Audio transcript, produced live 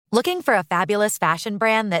Looking for a fabulous fashion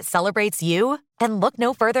brand that celebrates you? Then look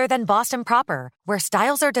no further than Boston Proper, where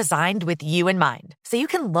styles are designed with you in mind, so you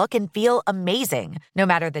can look and feel amazing, no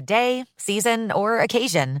matter the day, season, or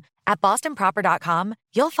occasion. At bostonproper.com,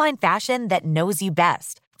 you'll find fashion that knows you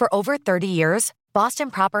best. For over 30 years,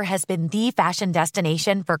 Boston Proper has been the fashion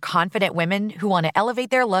destination for confident women who want to elevate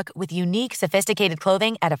their look with unique, sophisticated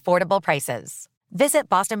clothing at affordable prices. Visit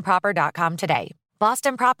bostonproper.com today.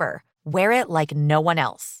 Boston Proper. Wear it like no one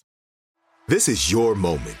else. This is your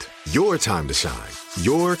moment, your time to shine,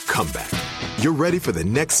 your comeback. You're ready for the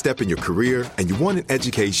next step in your career, and you want an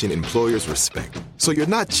education employers respect. So you're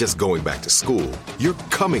not just going back to school, you're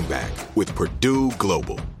coming back with Purdue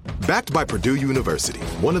Global. Backed by Purdue University,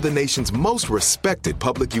 one of the nation's most respected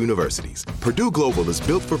public universities, Purdue Global is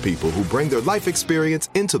built for people who bring their life experience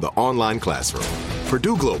into the online classroom.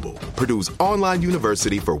 Purdue Global, Purdue's online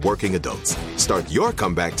university for working adults. Start your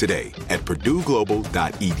comeback today at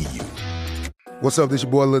purdueglobal.edu. What's up, this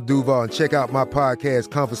your boy Lil Duval, and check out my podcast,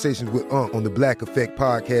 Conversations with Unc, on the Black Effect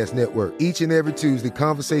Podcast Network. Each and every Tuesday,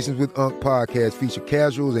 Conversations with Unc podcast feature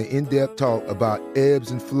casuals and in-depth talk about ebbs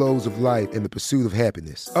and flows of life and the pursuit of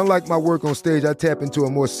happiness. Unlike my work on stage, I tap into a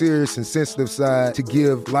more serious and sensitive side to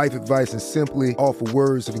give life advice and simply offer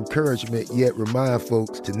words of encouragement, yet remind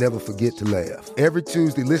folks to never forget to laugh. Every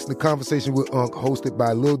Tuesday, listen to Conversation with Unc, hosted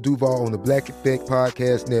by Lil Duval on the Black Effect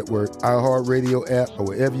Podcast Network, iHeartRadio app, or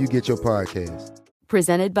wherever you get your podcasts.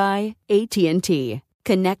 Presented by AT&T.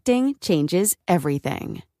 Connecting changes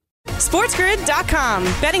everything. SportsGrid.com.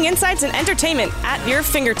 Betting insights and entertainment at your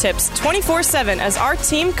fingertips 24/7 as our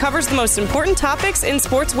team covers the most important topics in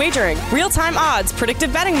sports wagering. Real-time odds,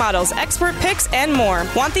 predictive betting models, expert picks, and more.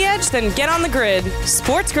 Want the edge? Then get on the grid.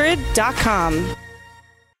 SportsGrid.com.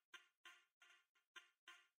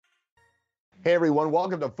 Hey, everyone.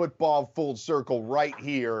 Welcome to Football Full Circle right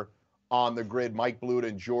here on the grid. Mike Bluta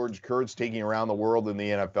and George Kurtz taking around the world in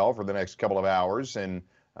the NFL for the next couple of hours. And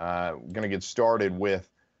going to get started with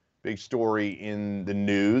big story in the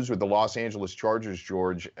news with the Los Angeles Chargers,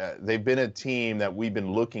 George. They've been a team that we've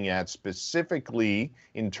been looking at specifically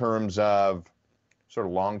in terms of sort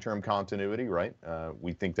of long-term continuity, right?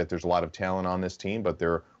 We think that there's a lot of talent on this team, but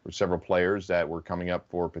there were several players that were coming up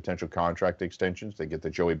for potential contract extensions. They get the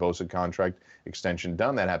Joey Bosa contract extension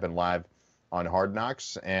done. That happened live on Hard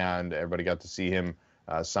Knocks, and everybody got to see him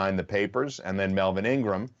sign the papers. And then Melvin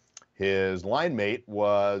Ingram, his line mate,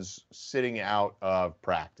 was sitting out of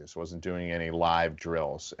practice, wasn't doing any live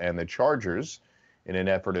drills. And the Chargers, in an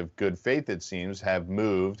effort of good faith, it seems, have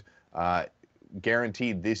moved,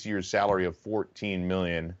 guaranteed this year's salary of $14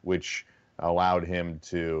 million, which allowed him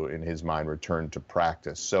to, in his mind, return to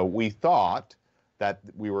practice. So we thought that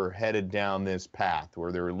we were headed down this path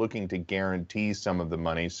where they were looking to guarantee some of the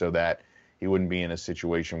money so that he wouldn't be in a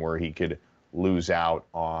situation where he could lose out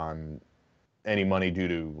on any money due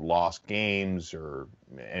to lost games or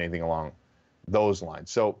anything along those lines.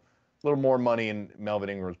 So a little more money in Melvin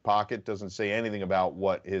Ingram's pocket. Doesn't say anything about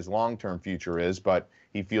what his long-term future is, but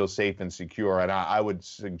he feels safe and secure. And I would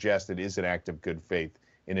suggest it is an act of good faith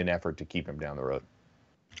in an effort to keep him down the road.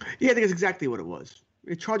 Yeah, I think that's exactly what it was.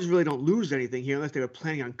 The Chargers really don't lose anything here unless they were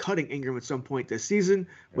planning on cutting Ingram at some point this season,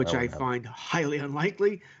 which I find highly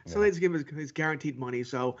unlikely. So they just give him his guaranteed money.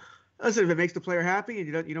 So listen, if it makes the player happy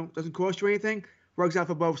and doesn't cost you anything, works out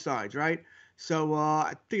for both sides, right? So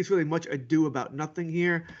I think it's really much ado about nothing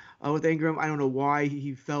here with Ingram. I don't know why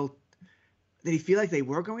he felt. Did he feel like they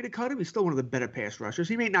were going to cut him? He's still one of the better pass rushers.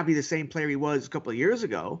 He may not be the same player he was a couple of years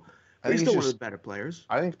ago. He's still one of the better players.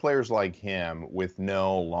 I think players like him with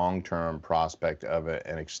no long-term prospect of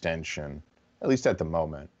an extension, at least at the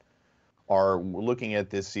moment, are looking at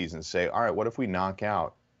this season and say, all right, what if we knock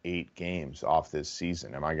out 8 games off this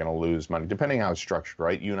season? Am I going to lose money? Depending on how it's structured,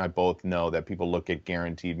 right? You and I both know that people look at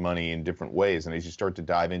guaranteed money in different ways. And as you start to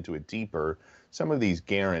dive into it deeper, some of these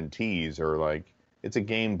guarantees are like, it's a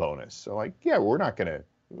game bonus. So like, yeah, we're not going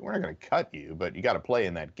to cut you, but you got to play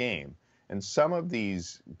in that game. And some of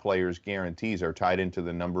these players' guarantees are tied into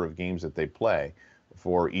the number of games that they play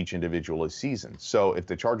for each individual season. So if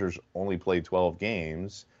the Chargers only play 12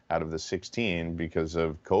 games out of the 16 because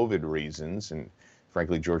of COVID reasons, and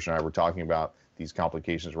frankly, George and I were talking about these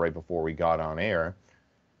complications right before we got on air,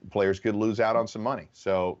 players could lose out on some money.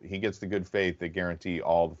 So he gets the good faith that guarantee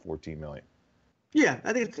all the $14 million. Yeah,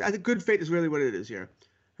 I think good faith is really what it is here,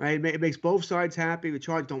 right? It makes both sides happy. The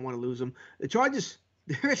Chargers don't want to lose him. The Chargers,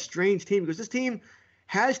 they're a strange team because this team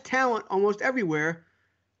has talent almost everywhere.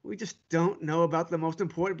 We just don't know about the most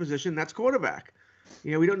important position, that's quarterback.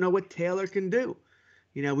 We don't know what Taylor can do.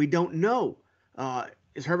 We don't know.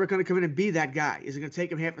 Is Herbert going to come in and be that guy? Is it going to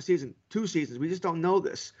take him half a season, 2 seasons? We just don't know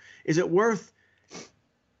this. Is it worth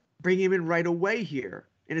bring him in right away here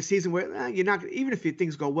in a season where you're not, even if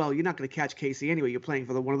things go well, you're not going to catch Casey anyway. You're playing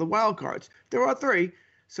for one of the wild cards. There are 3,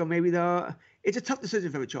 so maybe it's a tough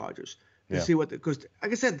decision for the Chargers to see because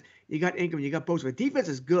like I said, you got Ingram, you got Bosa. The defense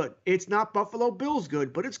is good. It's not Buffalo Bills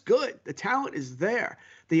good, but it's good. The talent is there.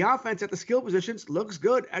 The offense at the skill positions looks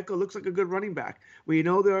good. Echo looks like a good running back.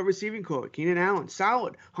 The receiving core, Keenan Allen,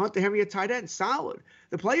 solid. Hunter Henry at tight end, solid.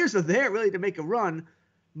 The players are there really to make a run,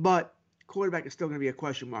 but quarterback is still going to be a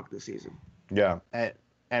question mark this season. Yeah,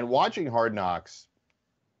 and watching Hard Knocks,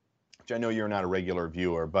 which I know you're not a regular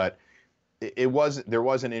viewer, but there was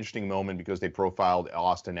an interesting moment because they profiled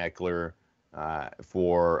Austin Ekeler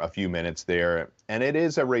for a few minutes there, and it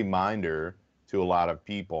is a reminder to a lot of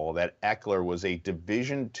people that Ekeler was a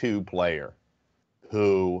Division II player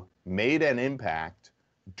who made an impact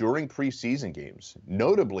during preseason games,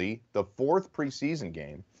 notably the 4th preseason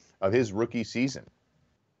game of his rookie season.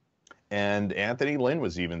 And Anthony Lynn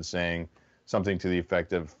was even saying something to the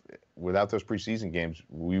effect of, without those preseason games,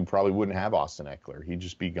 we probably wouldn't have Austin Ekeler. He'd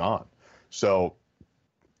just be gone. So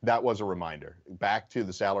that was a reminder. Back to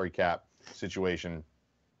the salary cap situation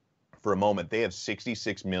for a moment. They have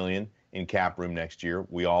 $66 million in cap room next year.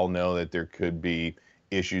 We all know that there could be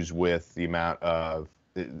issues with the amount of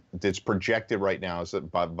that's projected right now is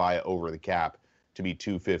via over the cap to be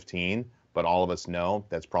 $215. But all of us know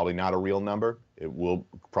that's probably not a real number. It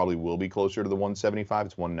probably will be closer to the 175.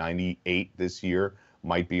 It's 198 this year.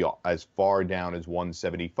 Might be as far down as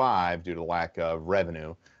 175 due to lack of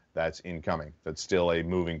revenue that's incoming. That's still a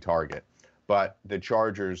moving target. But the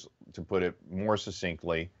Chargers, to put it more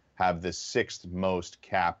succinctly, have the 6th most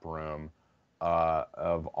cap room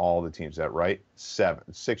of all the teams. Is that right?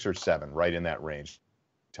 6 or 7, right in that range,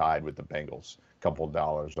 tied with the Bengals. A couple of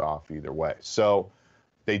dollars off either way. So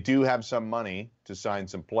they do have some money to sign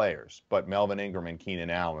some players, but Melvin Ingram and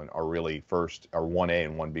Keenan Allen are really first, or 1A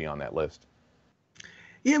and 1B on that list.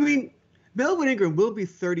 Yeah, I mean, Melvin Ingram will be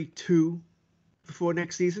 32 before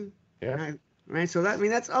next season. Yeah. Right. So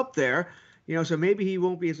that's up there. So maybe he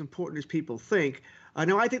won't be as important as people think.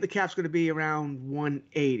 No, I think the cap's going to be around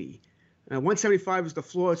 180. 175 is the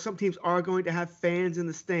floor. Some teams are going to have fans in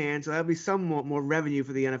the stands, so that'll be some more revenue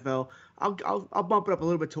for the NFL. I'll bump it up a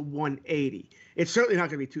little bit to 180. It's certainly not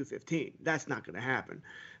going to be 215. That's not going to happen.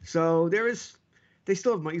 So they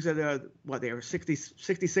still have money. You said they were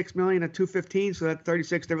 66 million at 215, so that's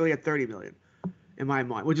 36. They're really at 30 million in my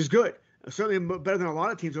mind, which is good. Certainly better than a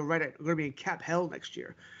lot of teams who are going to be in cap hell next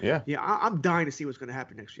year. Yeah. Yeah, I'm dying to see what's going to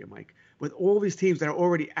happen next year, Mike. With all these teams that are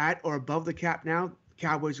already at or above the cap now,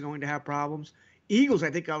 Cowboys are going to have problems. Eagles,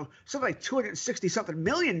 I think, are something like 260-something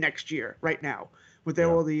million next year right now with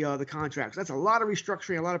all the contracts. That's a lot of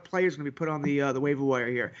restructuring. A lot of players going to be put on the waiver wire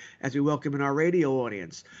here as we welcome in our radio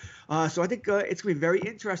audience. So I think it's going to be very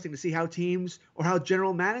interesting to see how teams or how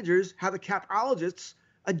general managers, how the capologists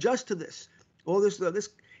adjust to this. All this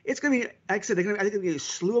it's going to be, like I said, I think there'll be a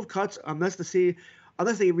slew of cuts unless they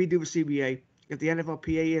redo the CBA. If the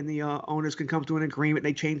NFLPA and the owners can come to an agreement,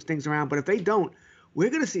 they change things around. But if they don't, we're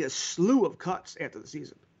going to see a slew of cuts after the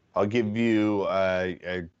season. I'll give you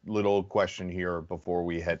a little question here before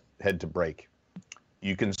we head to break.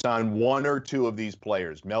 You can sign 1 or 2 of these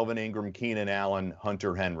players, Melvin Ingram, Keenan Allen,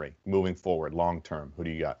 Hunter Henry, moving forward, long term. Who do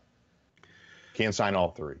you got? Can't sign all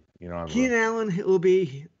 3. Keenan Allen will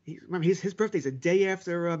be, remember, his birthday's a day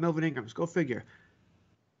after Melvin Ingram's. Go figure.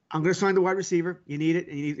 I'm going to sign the wide receiver. You need it,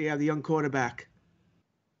 and you need to have the young quarterback.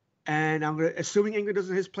 And I'm going to, assuming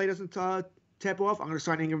his play doesn't tap off, I'm going to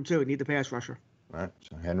sign Ingram too. You need the pass rusher. All right,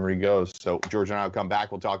 so Henry goes. So George and I will come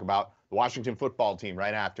back. We'll talk about the Washington football team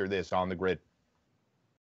right after this on the Grid.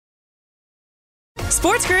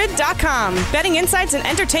 SportsGrid.com. Betting insights and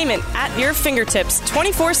entertainment at your fingertips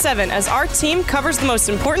 24/7 as our team covers the most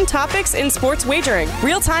important topics in sports wagering.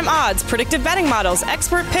 Real-time odds, predictive betting models,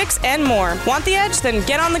 expert picks, and more. Want the edge? Then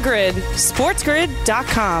get on the grid.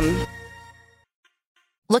 SportsGrid.com.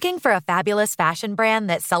 Looking for a fabulous fashion brand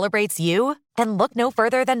that celebrates you? Then look no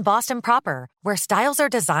further than Boston Proper, where styles are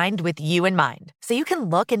designed with you in mind, so you can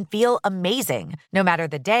look and feel amazing, no matter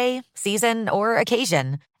the day, season, or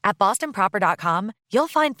occasion. At BostonProper.com, you'll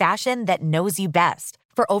find fashion that knows you best.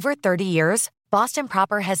 For over 30 years, Boston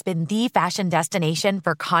Proper has been the fashion destination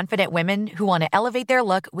for confident women who want to elevate their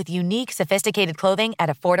look with unique, sophisticated clothing at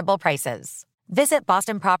affordable prices. Visit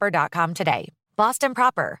BostonProper.com today. Boston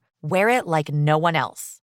Proper. Wear it like no one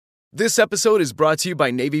else. This episode is brought to you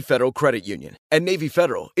by Navy Federal Credit Union. At Navy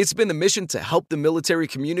Federal, it's been the mission to help the military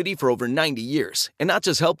community for over 90 years. And not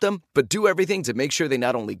just help them, but do everything to make sure they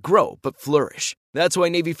not only grow, but flourish. That's why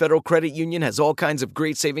Navy Federal Credit Union has all kinds of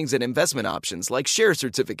great savings and investment options like share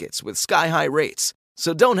certificates with sky-high rates.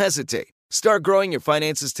 So don't hesitate. Start growing your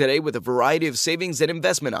finances today with a variety of savings and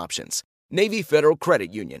investment options. Navy Federal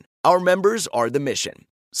Credit Union. Our members are the mission.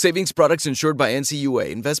 Savings products insured by NCUA.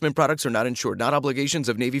 Investment products are not insured, not obligations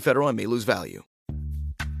of Navy Federal and may lose value.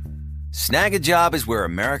 Snag a Job is where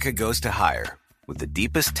America goes to hire, with the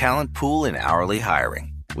deepest talent pool in hourly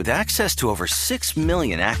hiring. With access to over 6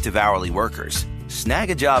 million active hourly workers,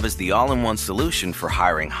 Snag a Job is the all-in-one solution for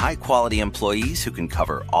hiring high-quality employees who can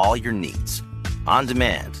cover all your needs. On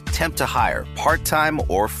demand, temp to hire, part-time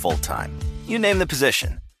or full-time. You name the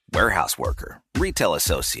position. Warehouse worker, retail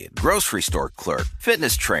associate, grocery store clerk,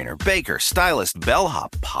 fitness trainer, baker, stylist,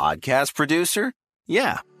 bellhop, podcast producer.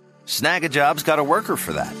 Yeah, Snag a Job's got a worker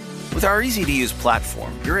for that. With our easy-to-use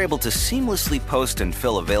platform, you're able to seamlessly post and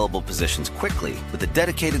fill available positions quickly with a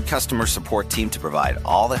dedicated customer support team to provide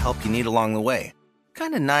all the help you need along the way.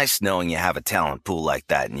 Kind of nice knowing you have a talent pool like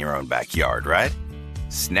that in your own backyard, right?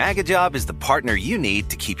 Snag a Job is the partner you need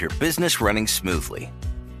to keep your business running smoothly.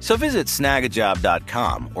 So visit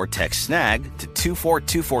snagajob.com or text snag to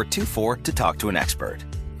 242424 to talk to an expert.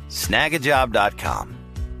 Snagajob.com,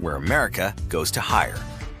 where America goes to hire.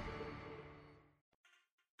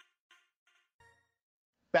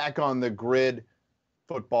 Back on the grid,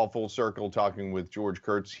 football full circle, talking with George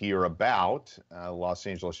Kurtz here about Los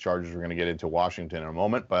Angeles Chargers. We're going to get into Washington in a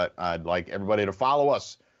moment, but I'd like everybody to follow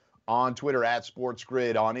us on Twitter at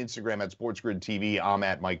SportsGrid, on Instagram at SportsGridTV. I'm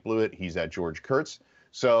at Mike Blewett. He's at George Kurtz.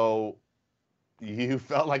 So you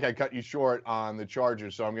felt like I cut you short on the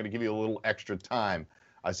Chargers, so I'm going to give you a little extra time.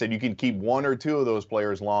 I said you can keep one or two of those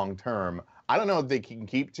players long term. I don't know if they can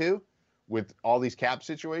keep two with all these cap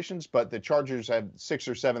situations, but the Chargers have 6th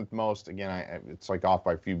or 7th most. Again, it's like off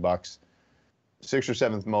by a few bucks. 6th or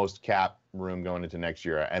 7th most cap room going into next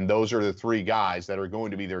year. And those are the three guys that are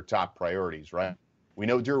going to be their top priorities, right? We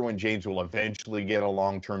know Derwin James will eventually get a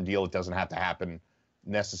long-term deal. It doesn't have to happen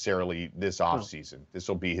necessarily this offseason. This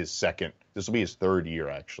will be his 3rd year,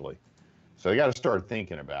 actually. So they got to start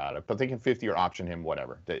thinking about it. But they can 50-year option him,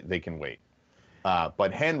 whatever. They can wait.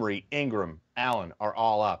 But Henry, Ingram, Allen are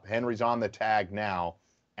all up. Henry's on the tag now.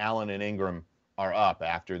 Allen and Ingram are up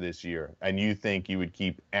after this year. And you think you would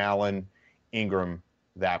keep Allen, Ingram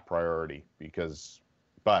that priority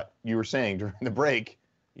but you were saying during the break,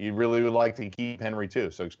 you really would like to keep Henry too.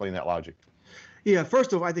 So explain that logic. Yeah,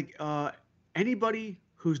 first of all, I think anybody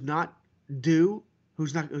who's not due,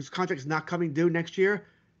 whose contract is not coming due next year,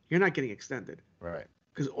 you're not getting extended. Right.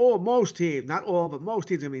 Because most teams, not all, but most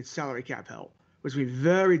teams are going to be in salary cap hell, which will be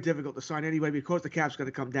very difficult to sign anyway because the cap's going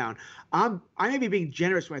to come down. I may be being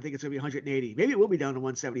generous when I think it's going to be 180. Maybe it will be down to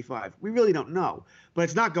 175. We really don't know, but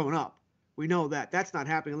it's not going up. We know that. That's not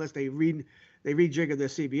happening unless they rejigger their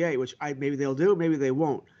CBA, which maybe they'll do, maybe they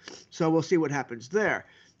won't. So we'll see what happens there.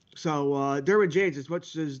 So Derwin James, as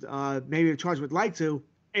much as maybe the Chargers would like to,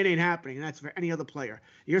 it ain't happening, and that's for any other player.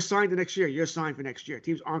 You're signed to next year. You're signed for next year.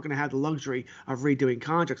 Teams aren't going to have the luxury of redoing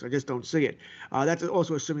contracts. I just don't see it. That's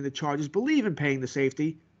also assuming the Chargers believe in paying the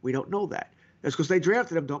safety. We don't know that. That's because they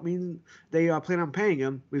drafted him. Don't mean they plan on paying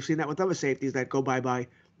him. We've seen that with other safeties that go bye-bye. I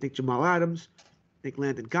think Jamal Adams. I think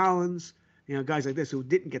Landon Collins. Guys like this who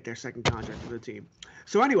didn't get their second contract for the team.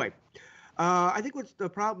 So anyway, I think what the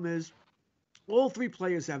problem is, all three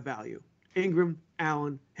players have value. Ingram,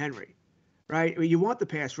 Allen, Henry. Right? I mean, you want the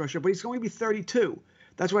pass rusher, but he's going to be 32.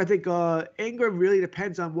 That's why I think Ingram really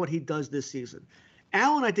depends on what he does this season.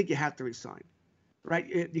 Allen, I think you have to resign. Right?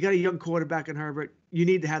 You got a young quarterback in Herbert. You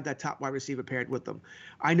need to have that top wide receiver paired with them.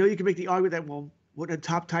 I know you can make the argument that, well, wouldn't a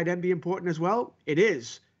top tight end be important as well? It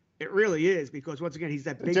is. It really is, because once again, he's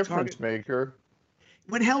that big difference target maker.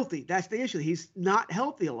 When healthy, that's the issue. He's not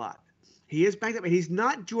healthy a lot. He is banged up. He's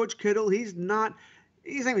not George Kittle. He's not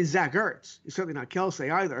even Zach Ertz. He's certainly not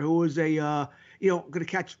Kelsey either, who was going to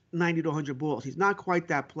catch 90 to 100 balls. He's not quite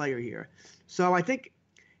that player here. So I think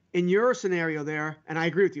in your scenario there, and I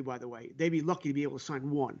agree with you, by the way, they'd be lucky to be able to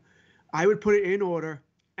sign one. I would put it in order: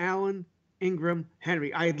 Allen, Ingram,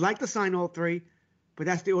 Henry. I'd like to sign all three, but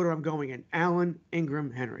that's the order I'm going in: Allen,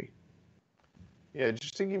 Ingram, Henry. Yeah,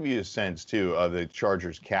 just to give you a sense, too, of the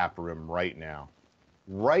Chargers cap room right now.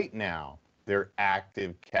 Right now, their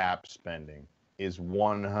active cap spending is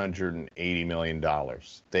 $180 million.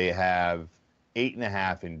 They have $8.5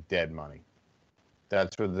 million in dead money.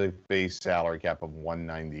 That's with the base salary cap of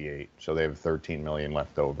 $198. So they have $13 million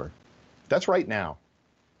left over. That's right now.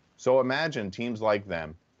 So imagine teams like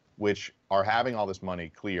them, which are having all this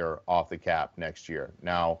money clear off the cap next year.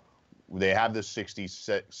 Now, they have this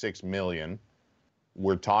 $66 million.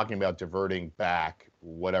 We're talking about diverting back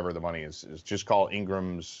whatever the money is. Just call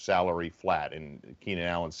Ingram's salary flat and Keenan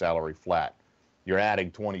Allen's salary flat. You're adding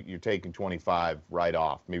 20, you're taking 25 right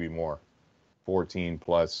off, maybe more. 14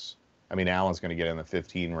 plus I mean, Allen's going to get in the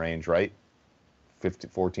 15 range, right?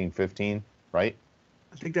 14, 15, right?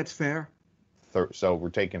 I think that's fair. So we're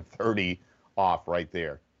taking 30 off right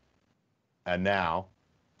there. And now,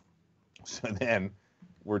 so then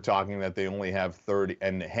we're talking that they only have 30,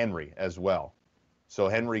 and Henry as well. So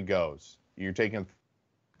Henry goes. You're taking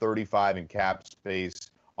 35 in cap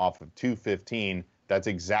space off of 215. That's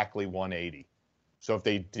exactly 180. So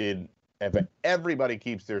if everybody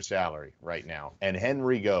keeps their salary right now and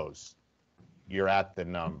Henry goes, you're at the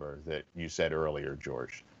number that you said earlier,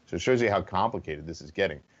 George. So it shows you how complicated this is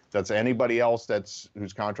getting. That's anybody else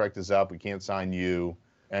whose contract is up. We can't sign you.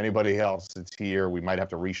 Anybody else that's here, we might have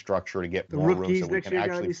to restructure to get more room so we can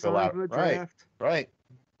actually fill out. Right.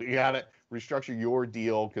 You got to restructure your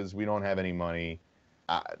deal because we don't have any money.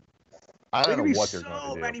 I don't know what they're going to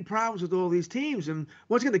do. So many problems with all these teams, and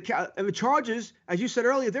once again, the Chargers, as you said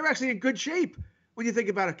earlier, they're actually in good shape when you think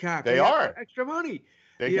about a cap. They are extra money.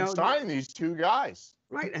 They can sign these two guys,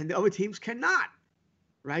 right? And the other teams cannot,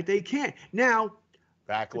 right? They can't now.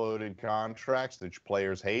 Backloaded contracts that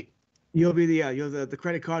players hate. You'll be the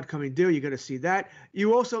credit card coming due. You're going to see that.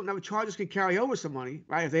 You also now the Chargers can carry over some money,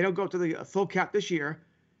 right? If they don't go to the full cap this year,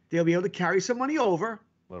 they'll be able to carry some money over.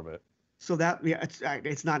 A little bit. So that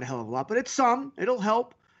it's not a hell of a lot, but it's some. It'll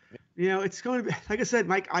help. It's going to be like I said,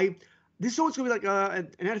 Mike. This is always going to be like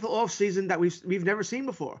an NFL offseason that we've never seen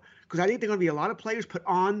before, because I think there are going to be a lot of players put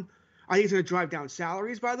on. I think it's going to drive down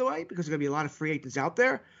salaries, by the way, because there's going to be a lot of free agents out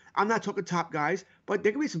there. I'm not talking top guys, but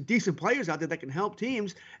there can be some decent players out there that can help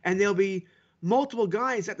teams, and there'll be multiple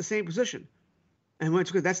guys at the same position. And when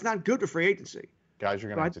it's good, that's not good for free agency. Guys are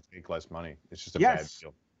going to have to take less money. It's just a bad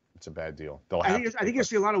deal. It's a bad deal. I think you'll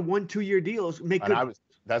see a lot of 1-2 year deals make good.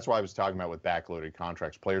 That's why I was talking about with backloaded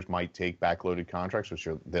contracts. Players might take backloaded contracts, which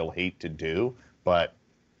they'll hate to do, but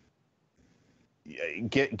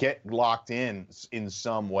get locked in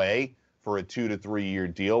some way for a 2 to 3 year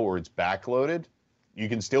deal where it's backloaded. You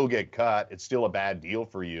can still get cut. It's still a bad deal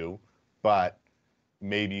for you, but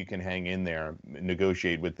maybe you can hang in there,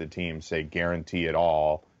 negotiate with the team, say guarantee it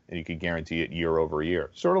all, and you could guarantee it year over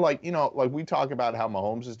year. Sort of like, like we talk about how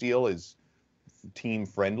Mahomes' deal is team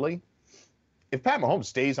friendly. If Pat Mahomes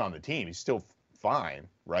stays on the team, he's still fine,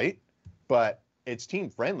 right? But it's team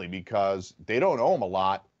friendly because they don't owe him a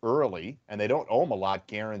lot early, and they don't owe him a lot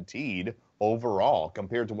guaranteed overall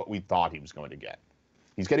compared to what we thought he was going to get.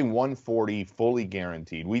 He's getting 140 fully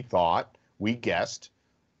guaranteed. I guessed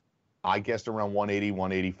around 180,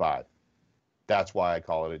 185. That's why I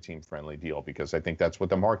call it a team-friendly deal, because I think that's what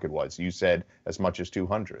the market was. You said as much as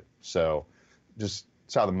 200. So just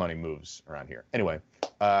it's how the money moves around here. Anyway,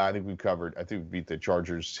 I think we beat the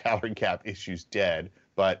Chargers salary cap issues dead,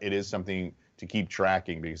 but it is something to keep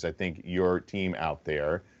tracking, because I think your team out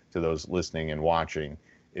there, to those listening and watching,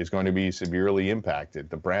 is going to be severely impacted.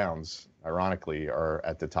 The Browns, ironically, are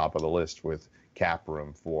at the top of the list with cap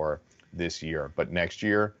room for this year. But next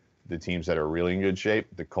year, the teams that are really in good shape,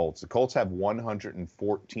 the Colts. The Colts have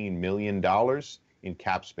 $114 million in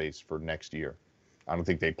cap space for next year. I don't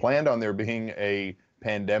think they planned on there being a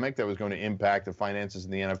pandemic that was going to impact the finances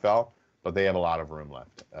in the NFL, but they have a lot of room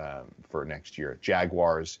left for next year.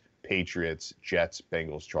 Jaguars, Patriots, Jets,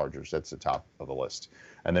 Bengals, Chargers. That's the top of the list.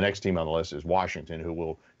 And the next team on the list is Washington, who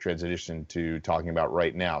we'll transition to talking about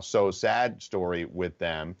right now. So sad story with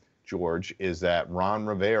them, George, is that Ron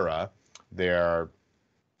Rivera, their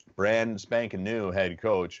brand spanking new head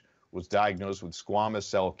coach, was diagnosed with squamous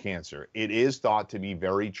cell cancer. It is thought to be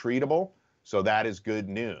very treatable, so that is good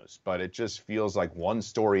news. But it just feels like one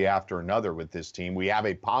story after another with this team. We have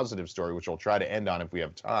a positive story, which we'll try to end on if we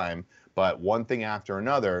have time, but one thing after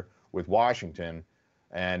another with Washington.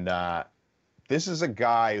 And this is a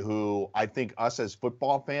guy who I think us as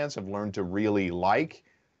football fans have learned to really like,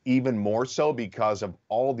 even more so because of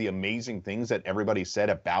all the amazing things that everybody said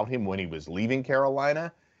about him when he was leaving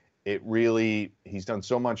Carolina. He's done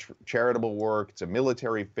so much charitable work. It's a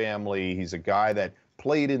military family. He's a guy that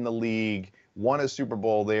played in the league, won a Super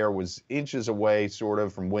Bowl there, was inches away sort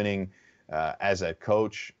of from winning as a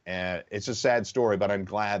coach. And it's a sad story, but I'm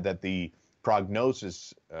glad that the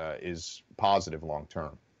prognosis is positive long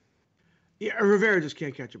term. Yeah, Rivera just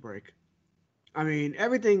can't catch a break. I mean,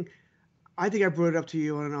 everything, I think I brought it up to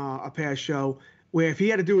you on a past show, where if he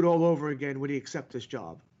had to do it all over again, would he accept this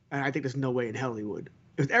job? And I think there's no way in hell he would.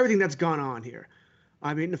 With everything that's gone on here.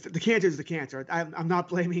 I mean, the cancer is the cancer. I'm not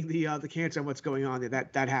blaming the cancer on what's going on there.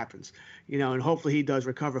 That happens, and hopefully he does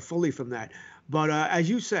recover fully from that. But as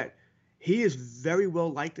you said, he is very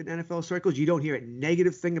well liked in NFL circles. You don't hear a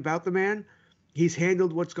negative thing about the man. He's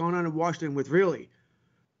handled what's going on in Washington with really,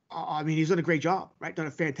 he's done a great job, right? Done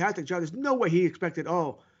a fantastic job. There's no way he expected,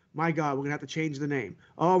 my God, we're going to have to change the name.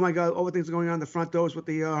 Oh, my God, all the things going on in the front doors with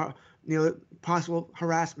the possible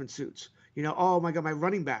harassment suits. Oh, my God, my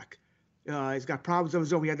running back, he's got problems of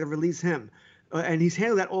his own. We had to release him. And he's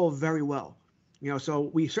handled that all very well. So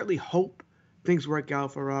we certainly hope things work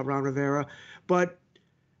out for Ron Rivera. But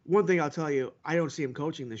one thing I'll tell you, I don't see him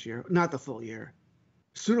coaching this year, not the full year.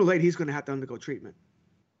 Sooner or later, he's going to have to undergo treatment.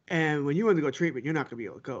 And when you undergo treatment, you're not going to be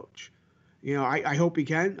able to coach. I hope he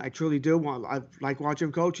can. I truly do. I like watching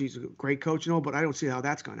him coach. He's a great coach and all, but I don't see how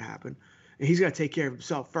that's going to happen. And he's got to take care of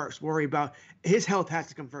himself first. Worry about his health has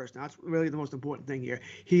to come first. Now, that's really the most important thing here.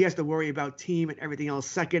 He has to worry about team and everything else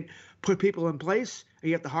second. Put people in place. And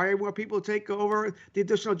you have to hire more people to take over the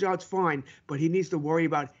additional jobs, fine. But he needs to worry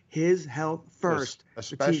about his health first.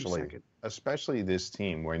 Especially this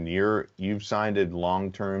team. When you've signed a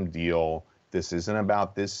long-term deal, this isn't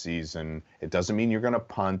about this season. It doesn't mean you're going to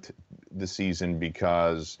punt the season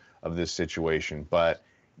because of this situation. But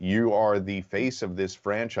you are the face of this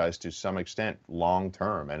franchise to some extent long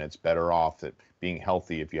term, and it's better off that being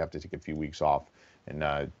healthy if you have to take a few weeks off and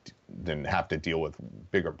then have to deal with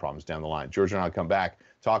bigger problems down the line. George and I'll come back,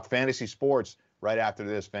 talk fantasy sports right after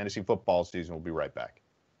this. Fantasy football season. We'll be right back.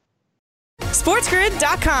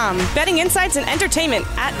 SportsGrid.com. Betting insights and entertainment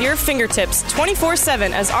at your fingertips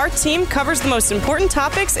 24/7 as our team covers the most important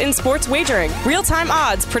topics in sports wagering. Real-time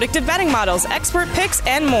odds, predictive betting models, expert picks,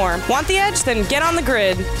 and more. Want the edge? Then get on the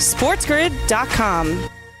grid. SportsGrid.com.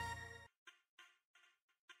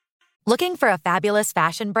 Looking for a fabulous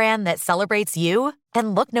fashion brand that celebrates you?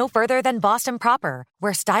 Then look no further than Boston Proper,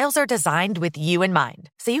 where styles are designed with you in mind,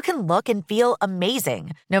 so you can look and feel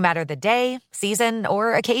amazing, no matter the day, season,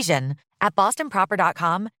 or occasion. At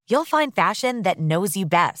BostonProper.com, you'll find fashion that knows you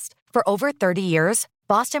best. For over 30 years,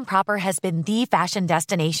 Boston Proper has been the fashion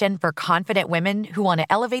destination for confident women who want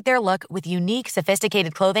to elevate their look with unique,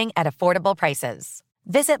 sophisticated clothing at affordable prices.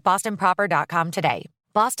 Visit BostonProper.com today.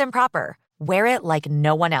 Boston Proper. Wear it like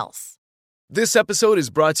no one else. This episode is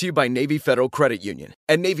brought to you by Navy Federal Credit Union.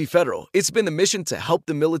 At Navy Federal, it's been the mission to help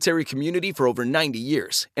the military community for over 90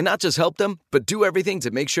 years. And not just help them, but do everything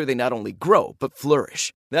to make sure they not only grow, but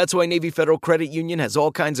flourish. That's why Navy Federal Credit Union has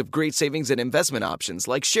all kinds of great savings and investment options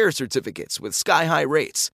like share certificates with sky-high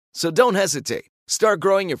rates. So don't hesitate. Start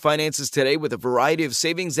growing your finances today with a variety of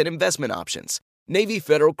savings and investment options. Navy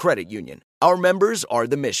Federal Credit Union. Our members are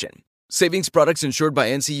the mission. Savings products insured by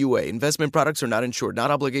NCUA. Investment products are not insured,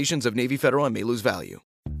 not obligations of Navy Federal and may lose value.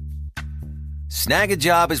 Snag a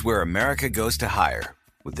Job is where America goes to hire,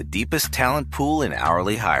 with the deepest talent pool in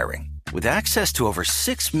hourly hiring. With access to over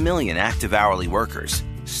 6 million active hourly workers,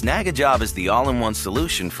 Snag a Job is the all-in-one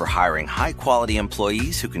solution for hiring high-quality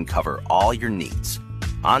employees who can cover all your needs.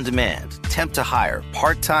 On demand, temp to hire,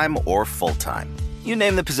 part-time or full-time. You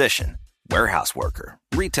name the position. Warehouse worker,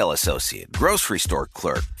 retail associate, grocery store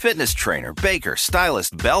clerk, fitness trainer, baker,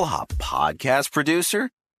 stylist, bellhop, podcast producer?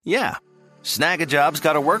 Yeah, Snag a Job's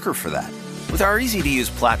got a worker for that. With our easy-to-use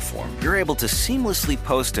platform, you're able to seamlessly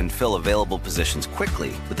post and fill available positions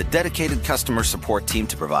quickly with a dedicated customer support team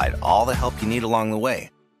to provide all the help you need along the way.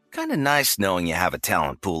 Kinda nice knowing you have a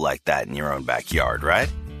talent pool like that in your own backyard, right?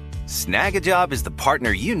 Snag a Job is the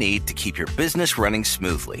partner you need to keep your business running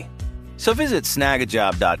smoothly. So visit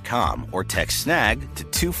snagajob.com or text snag to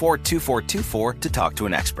 242424 to talk to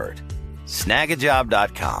an expert.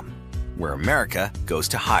 Snagajob.com, where America goes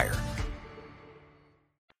to hire.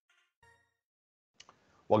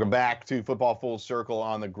 Welcome back to Football Full Circle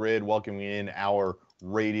on the Grid. Welcoming in our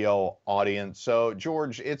radio audience. So,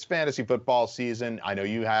 George, it's fantasy football season. I know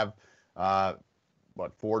you have,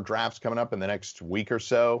 4 drafts coming up in the next week or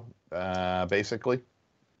so, basically?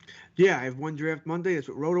 Yeah, I have one draft Monday. That's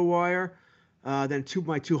with RotoWire. Then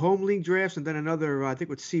my two home league drafts, and then another, I think,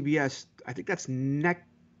 with CBS. I think that's I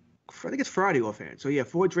think it's Friday offhand. So, yeah,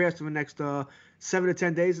 4 drafts in the next 7 to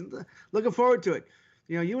 10 days. And looking forward to it.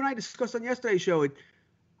 You and I discussed on yesterday's show,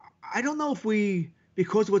 I don't know if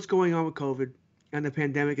because of what's going on with COVID and the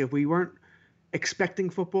pandemic, if we weren't expecting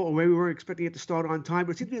football, or maybe we weren't expecting it to start on time,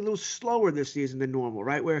 but it seems to be a little slower this season than normal,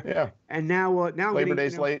 right? And now Labor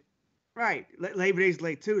Day's late. Right. Labor Day's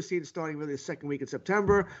late, too. See it starting really the second week in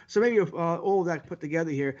September. So maybe all of that put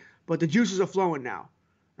together here. But the juices are flowing now,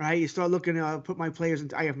 right? You start looking, put my players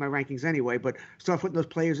I have my rankings anyway, but start putting those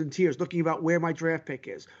players in tiers, looking about where my draft pick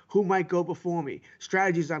is, who might go before me,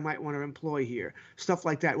 strategies I might want to employ here, stuff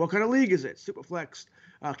like that. What kind of league is it? Superflex,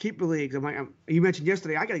 keeper leagues. You mentioned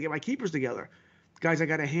yesterday, I got to get my keepers together. Guys, I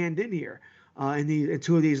got a hand in here in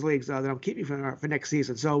 2 of these leagues that I'm keeping for next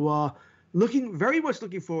season. So, very much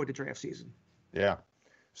looking forward to draft season. Yeah.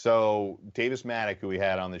 So Davis Maddock, who we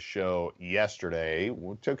had on the show yesterday,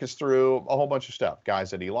 took us through a whole bunch of stuff.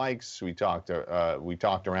 Guys that he likes. We talked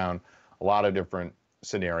around a lot of different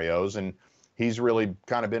scenarios, and he's really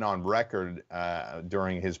kind of been on record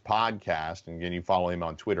during his podcast. And again, you follow him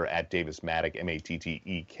on Twitter at Davis Maddock,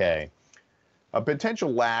 Mattek. A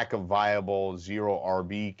potential lack of viable zero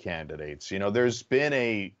RB candidates. You know, there's been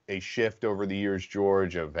a shift over the years,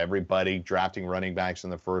 George, of everybody drafting running backs in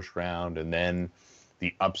the first round, and then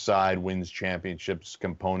the upside wins championships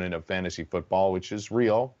component of fantasy football, which is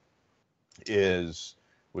real,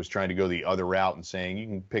 was trying to go the other route and saying you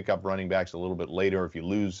can pick up running backs a little bit later.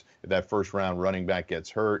 If that first round running back gets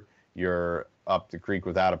hurt, you're up the creek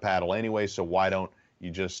without a paddle anyway, so why don't you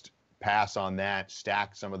just pass on that,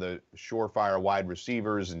 stack some of the surefire wide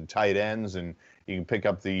receivers and tight ends, and you can pick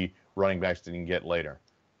up the running backs that you can get later.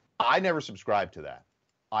 I never subscribed to that.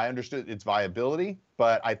 I understood its viability,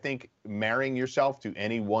 but I think marrying yourself to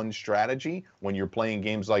any one strategy when you're playing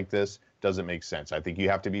games like this doesn't make sense. I think you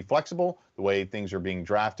have to be flexible the way things are being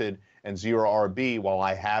drafted. And zero RB, while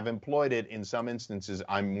I have employed it in some instances,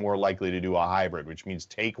 I'm more likely to do a hybrid, which means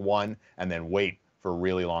take one and then wait for a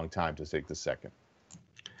really long time to take the second.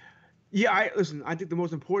 Yeah, I think the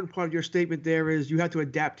most important part of your statement there is you have to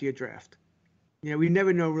adapt to your draft. You know, we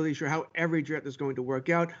never know really sure how every draft is going to work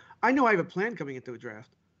out. I know I have a plan coming into a draft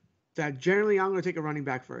that generally I'm going to take a running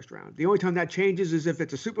back first round. The only time that changes is if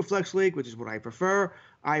it's a super flex league, which is what I prefer.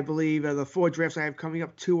 I believe the 4 drafts I have coming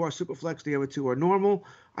up, 2 are super flex, the other 2 are normal.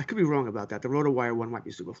 I could be wrong about that. The RotoWire one might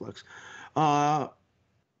be super flex.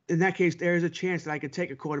 In that case, there is a chance that I could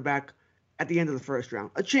take a quarterback at the end of the first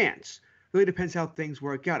round. A chance. Really depends how things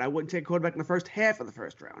work out. I wouldn't take a quarterback in the first half of the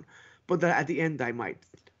first round, but at the end I might.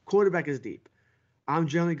 Quarterback is deep. I'm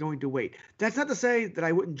generally going to wait. That's not to say that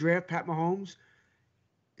I wouldn't draft Pat Mahomes.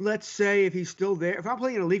 Let's say if he's still there. If I'm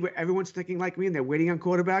playing in a league where everyone's thinking like me and they're waiting on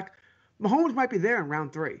quarterback, Mahomes might be there in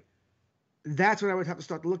round 3. That's when I would have to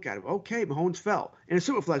start to look at him. Okay, Mahomes fell in a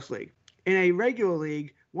Superflex league. In a regular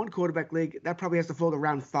league, one quarterback league, that probably has to fall to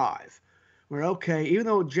round 5. Where, okay, even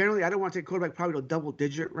though generally I don't want to take quarterback probably to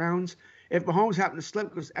double-digit rounds, if Mahomes happened to slip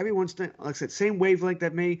because everyone's, like I said, same wavelength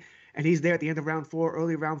at me, and he's there at the end of round 4,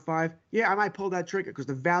 early round 5, yeah, I might pull that trigger because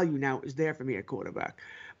the value now is there for me at quarterback.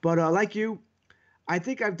 But like you, I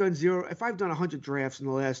think I've done zero. If I've done 100 drafts in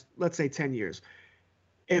the last, let's say, 10 years,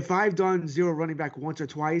 if I've done zero running back once or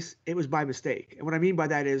twice, it was by mistake. And what I mean by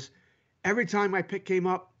that is every time my pick came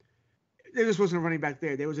up, there just wasn't a running back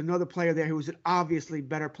there. There was another player there who was an obviously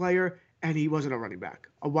better player, and he wasn't a running back,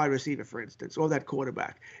 a wide receiver, for instance, or that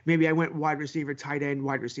quarterback. Maybe I went wide receiver, tight end,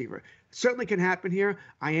 wide receiver. It certainly can happen here.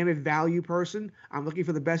 I am a value person. I'm looking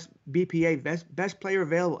for the best BPA, best player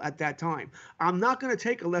available at that time. I'm not going to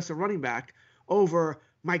take a lesser running back over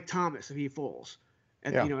Mike Thomas if he falls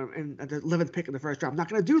at, at the 11th pick in the first round. I'm not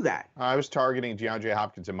going to do that. I was targeting DeAndre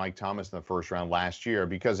Hopkins and Mike Thomas in the first round last year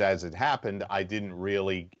because as it happened, I didn't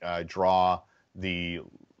really draw the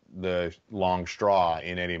long straw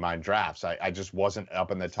in any of my drafts. I just wasn't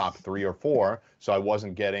up in the top 3 or 4, so I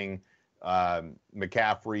wasn't getting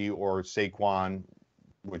McCaffrey or Saquon,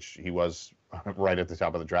 which he was right at the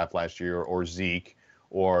top of the draft last year, or Zeke,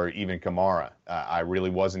 or even Kamara. I really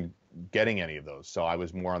wasn't getting any of those, so I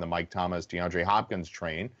was more on the Mike Thomas, DeAndre Hopkins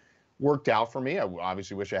train. Worked out for me. I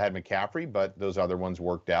obviously wish I had McCaffrey, but those other ones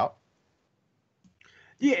worked out.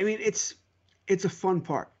 Yeah, I mean, it's a fun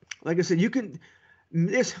part. Like I said,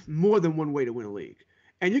 there's more than one way to win a league.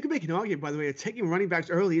 And you can make an argument, by the way, that taking running backs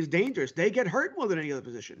early is dangerous. They get hurt more than any other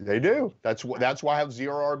position. They do. That's why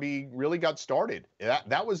zero RB really got started.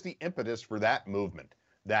 That was the impetus for that movement.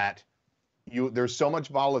 That there's so much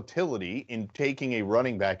volatility in taking a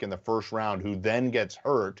running back in the first round who then gets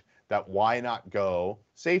hurt that why not go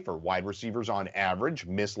safer? Wide receivers on average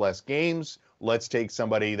miss less games. Let's take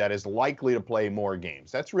somebody that is likely to play more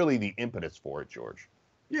games. That's really the impetus for it, George.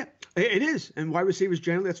 Yeah, it is. And wide receivers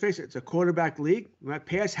generally, let's face it, it's a quarterback league,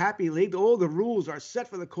 pass-happy league. All the rules are set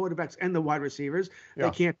for the quarterbacks and the wide receivers. Yeah.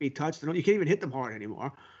 They can't be touched. You can't even hit them hard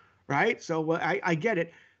anymore, right? So I get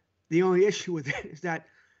it. The only issue with it is that,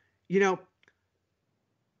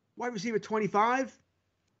 wide receiver 25,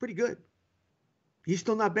 pretty good. He's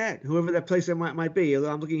still not bad, whoever that place might be.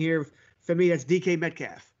 I'm looking here, for me, that's DK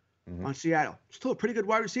Metcalf on Seattle. Still a pretty good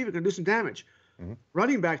wide receiver, going to do some damage.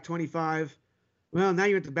 Running back 25, well, now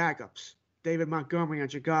you're at the backups. David Montgomery on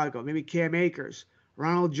Chicago, maybe Cam Akers,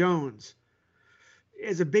 Ronald Jones.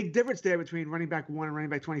 There's a big difference there between running back 1 and running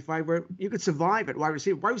back 25 where you could survive at wide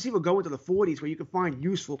receiver. Wide receiver go into the 40s where you can find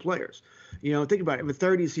useful players. Think about it. In the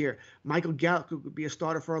 30s here, Michael Gallup could be a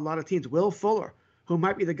starter for a lot of teams. Will Fuller, who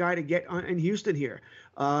might be the guy to get in Houston here.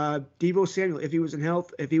 Deebo Samuel, if he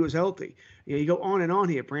was healthy. You go on and on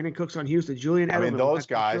here. Brandon Cooks on Houston, Julian Edelman. I mean, those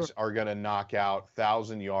guys are going to knock out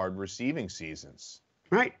 1,000-yard receiving seasons.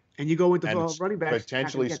 Right. And you go into running backs.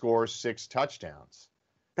 Potentially score 6 touchdowns.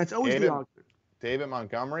 That's always the argument. David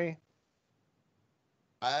Montgomery,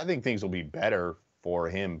 I think things will be better for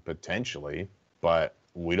him potentially, but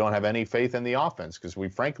we don't have any faith in the offense because we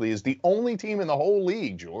frankly is the only team in the whole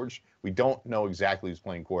league, George. We don't know exactly who's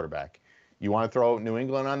playing quarterback. You want to throw New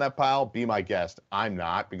England on that pile? Be my guest. I'm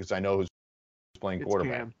not because I know who's playing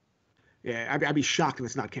quarterback. Cam. Yeah, I'd be shocked if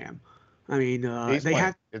it's not Cam. I mean,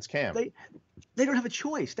 it's Cam. They don't have a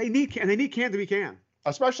choice. They need Cam. They need Cam to be Cam.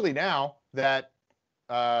 Especially now that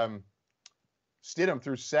Stidham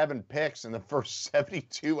threw 7 picks in the first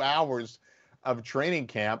 72 hours of training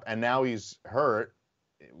camp, and now he's hurt.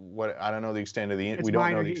 I don't know the extent of the injury. We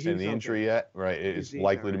don't know the extent of the injury yet. Right, it's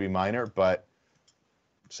likely to be minor, but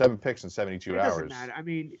 7 picks in 72 hours. Doesn't matter. I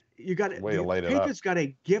mean, you got way to light it up. Patriots got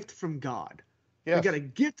a gift from God. Yes. You got a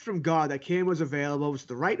gift from God that Cam was available. It was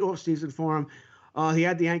the right offseason for him. He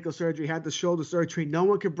had the ankle surgery, had the shoulder surgery. No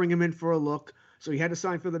one could bring him in for a look, so he had to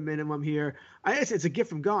sign for the minimum here. It's a gift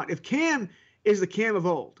from God. If Cam is the Cam of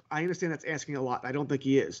old, I understand that's asking a lot. I don't think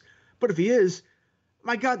he is. But if he is,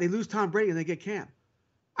 my God, they lose Tom Brady and they get Cam.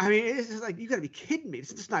 I mean, it's just like, you got to be kidding me.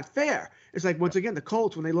 It's just not fair. It's like, once again, the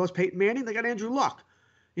Colts, when they lost Peyton Manning, they got Andrew Luck.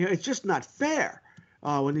 It's just not fair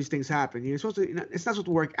when these things happen. It's not supposed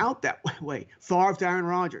to work out that way. Favre to Aaron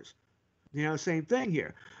Rodgers. Same thing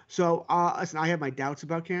here. So, listen, I have my doubts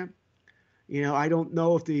about Cam. I don't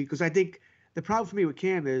know because I think the problem for me with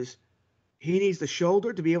Cam is he needs the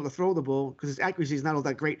shoulder to be able to throw the ball because his accuracy is not all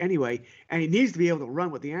that great anyway, and he needs to be able to run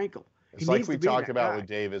with the ankle. It's like we talked about with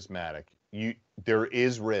Davis Maddock. There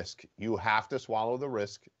is risk. You have to swallow the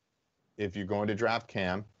risk if you're going to draft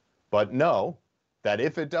Cam, but know that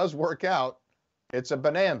if it does work out, it's a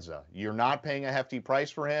bonanza. You're not paying a hefty price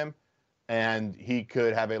for him, and he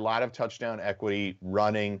could have a lot of touchdown equity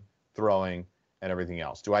running, throwing, and everything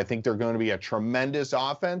else. Do I think they're going to be a tremendous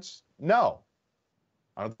offense? No.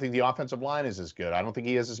 I don't think the offensive line is as good. I don't think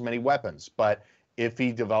he has as many weapons. But if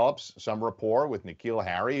he develops some rapport with N'Keal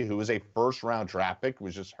Harry, who is a first-round draft pick,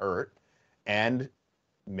 was just hurt, and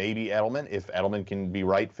maybe Edelman, if Edelman can be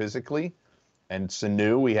right physically, and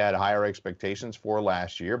Sanu, we had higher expectations for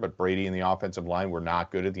last year, but Brady and the offensive line were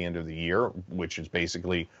not good at the end of the year, which is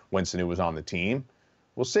basically when Sanu was on the team.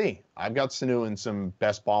 We'll see. I've got Sanu in some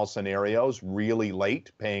best ball scenarios really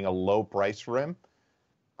late, paying a low price for him.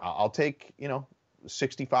 I'll take,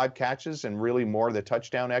 65 catches and really more of the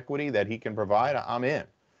touchdown equity that he can provide. I'm in.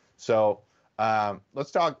 So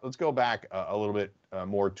let's go back a little bit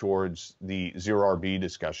more towards the zero RB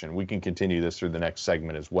discussion. We can continue this through the next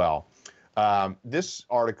segment as well. This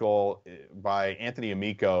article by Anthony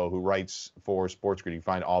Amico, who writes for SportsGrid, you can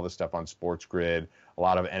find all the stuff on SportsGrid, a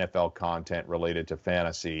lot of NFL content related to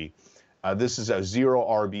fantasy. This is a zero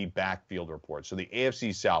RB backfield report. So the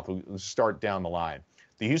AFC South, we'll start down the line.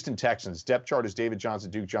 The Houston Texans, depth chart is David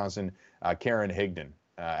Johnson, Duke Johnson, Karen Higdon.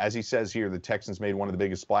 As he says here, the Texans made one of the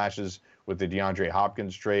biggest splashes with the DeAndre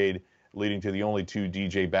Hopkins trade, leading to the only 2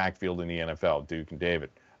 DJ backfield in the NFL, Duke and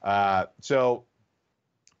David.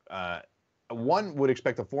 One would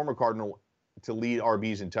expect the former Cardinal to lead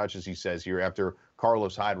RBs in touches, he says here, after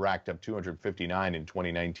Carlos Hyde racked up 259 in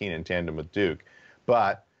 2019 in tandem with Duke.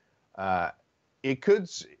 But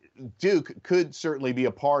Duke could certainly be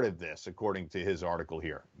a part of this, according to his article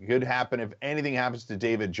here. It could happen if anything happens to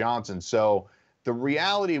David Johnson. So the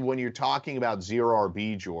reality when you're talking about zero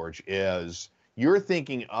RB, George, is you're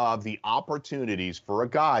thinking of the opportunities for a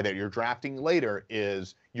guy that you're drafting later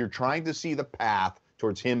is you're trying to see the path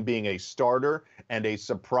towards him being a starter and a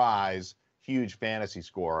surprise huge fantasy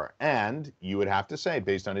scorer. And you would have to say,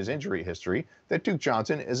 based on his injury history, that Duke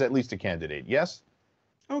Johnson is at least a candidate. Yes?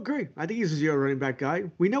 I agree. I think he's a zero running back guy.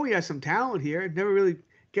 We know he has some talent here. Never really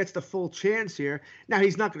gets the full chance here. Now,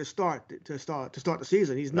 he's not going to start the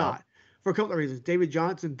season. He's not. For a couple of reasons. David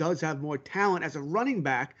Johnson does have more talent as a running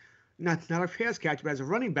back, not a pass catcher, but as a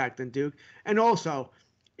running back than Duke. And also,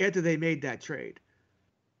 after they made that trade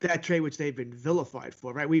which they've been vilified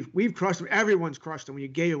for, right? We've crushed them. Everyone's crushed them when you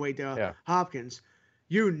gave away to Hopkins.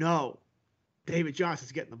 David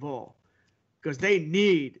Johnson's getting the ball because they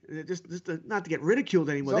need just not to get ridiculed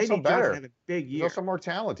anymore. They need Johnson to have a big year. He's also more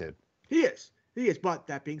talented. He is. But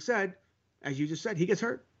that being said, as you just said, he gets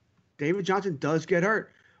hurt. David Johnson does get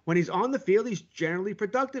hurt. When he's on the field, he's generally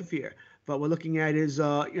productive here. But we're looking at his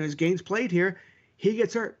games played here. He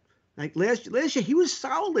gets hurt. Like last year, he was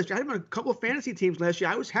solid last year. I had him on a couple of fantasy teams last year.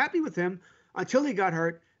 I was happy with him until he got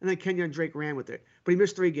hurt, and then Kenyon Drake ran with it. but he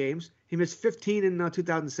missed 3 games. He missed 15 in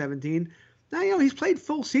 2017. Now, he's played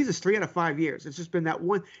full seasons 3 out of 5 years. It's just been that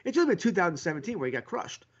one. It's just been 2017 where he got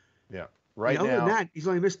crushed. Yeah. Right now. Other than that, he's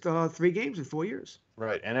only missed 3 games in 4 years.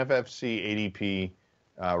 Right. NFFC ADP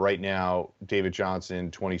right now, David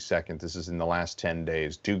Johnson 22nd. This is in the last 10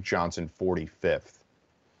 days. Duke Johnson 45th.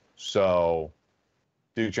 So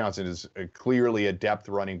Duke Johnson is clearly a depth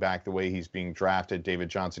running back the way he's being drafted. David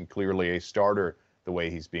Johnson clearly a starter the way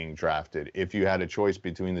he's being drafted. If you had a choice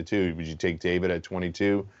between the two, would you take David at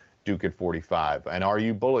 22, Duke at 45? And are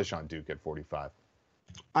you bullish on Duke at 45?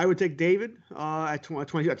 I would take David at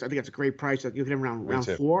 20. I think that's a great price. You get him round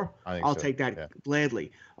 4. I'll take that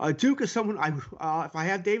gladly. Duke is someone if I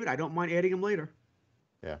have David, I don't mind adding him later.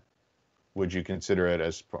 Yeah. Would you consider it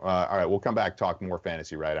as all right, we'll come back, talk more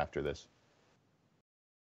fantasy right after this.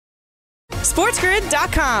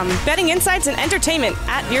 SportsGrid.com. Betting insights and entertainment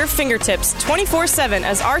at your fingertips 24/7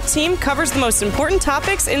 as our team covers the most important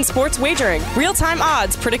topics in sports wagering. Real-time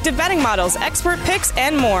odds, predictive betting models, expert picks,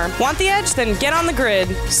 and more. Want the edge? Then get on the grid.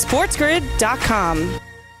 SportsGrid.com.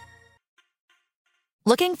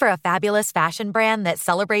 Looking for a fabulous fashion brand that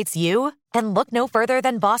celebrates you? Then look no further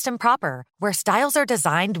than Boston Proper, where styles are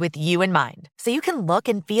designed with you in mind, so you can look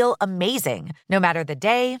and feel amazing, no matter the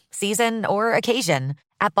day, season, or occasion.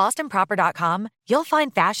 At BostonProper.com, you'll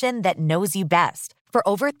find fashion that knows you best. For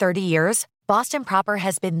over 30 years, Boston Proper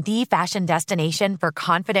has been the fashion destination for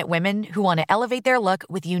confident women who want to elevate their look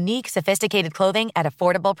with unique, sophisticated clothing at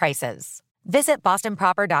affordable prices. Visit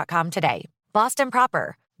BostonProper.com today. Boston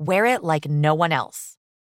Proper. Wear it like no one else.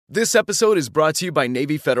 This episode is brought to you by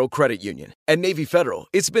Navy Federal Credit Union. At Navy Federal,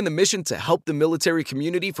 it's been the mission to help the military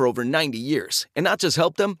community for over 90 years. And not just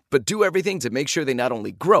help them, but do everything to make sure they not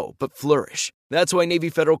only grow, but flourish. That's why Navy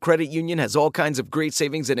Federal Credit Union has all kinds of great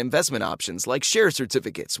savings and investment options like share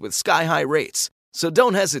certificates with sky-high rates. So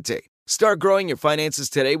don't hesitate. Start growing your finances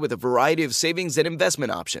today with a variety of savings and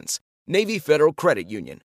investment options. Navy Federal Credit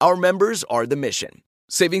Union. Our members are the mission.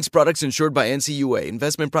 Savings products insured by NCUA.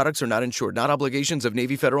 Investment products are not insured, not obligations of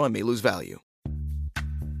Navy Federal and may lose value.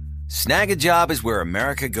 Snag a Job is where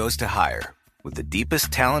America goes to hire, with the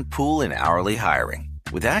deepest talent pool in hourly hiring.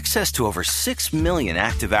 With access to over 6 million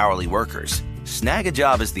active hourly workers, Snag a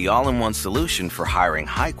Job is the all-in-one solution for hiring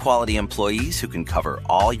high-quality employees who can cover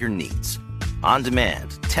all your needs. On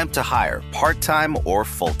demand, temp to hire, part-time or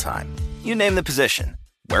full-time. You name the position.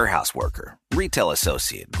 Warehouse worker, retail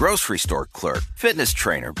associate, grocery store clerk, fitness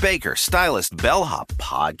trainer, baker, stylist, bellhop,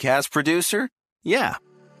 podcast producer? Yeah,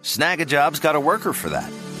 Snag a Job's got a worker for that.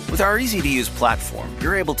 With our easy-to-use platform,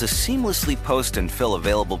 you're able to seamlessly post and fill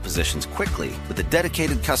available positions quickly with a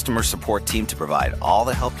dedicated customer support team to provide all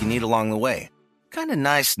the help you need along the way. Kinda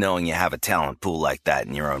nice knowing you have a talent pool like that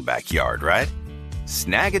in your own backyard, right?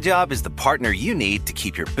 Snag a Job is the partner you need to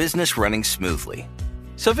keep your business running smoothly.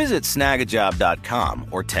 So visit snagajob.com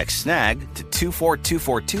or text snag to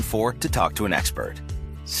 242424 to talk to an expert.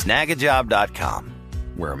 Snagajob.com,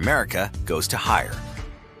 where America goes to hire.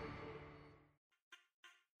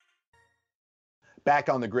 Back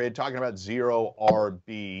on the grid, talking about zero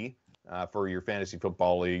RB for your fantasy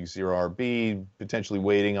football league. Zero RB, potentially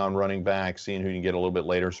waiting on running back, seeing who you can get a little bit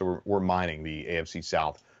later. So we're mining the AFC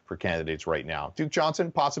South for candidates right now. Duke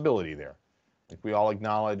Johnson, possibility there. I think we all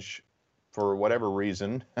acknowledge, for whatever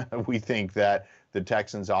reason, we think that the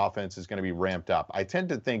Texans' offense is going to be ramped up. I tend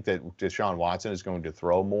to think that Deshaun Watson is going to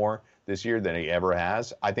throw more this year than he ever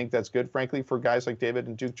has. I think that's good, frankly, for guys like David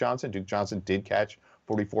and Duke Johnson. Duke Johnson did catch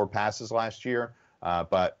 44 passes last year,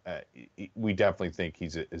 but we definitely think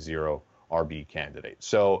he's a zero RB candidate.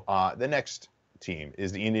 So the next team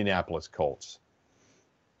is the Indianapolis Colts.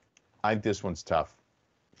 I think this one's tough.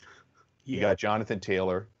 You got Jonathan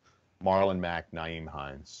Taylor, Marlon Mack, Nyheim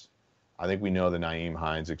Hines. I think we know the Nyheim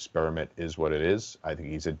Hines experiment is what it is. I think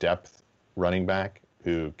he's a depth running back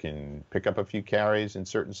who can pick up a few carries in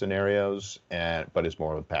certain scenarios, but is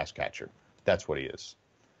more of a pass catcher. That's what he is.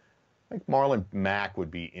 I think Marlon Mack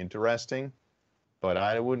would be interesting, but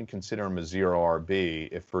I wouldn't consider him a zero RB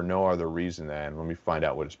if for no other reason than, let me find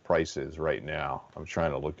out what his price is right now. I'm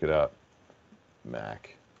trying to look it up.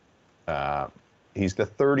 Mack. He's the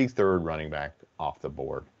 33rd running back off the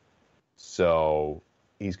board. So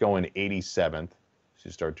he's going 87th. So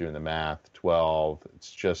you start doing the math. 12.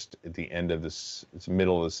 It's just at the end of this. It's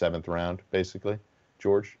middle of the 7th round, basically,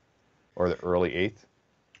 George, or the early 8th.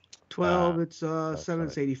 12. It's 7.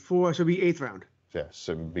 It's 84. So it'll be 8th round. Yeah.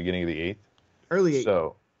 So beginning of the 8th. Early 8th.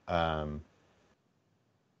 So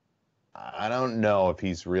I don't know if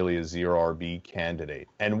he's really a zero RB candidate.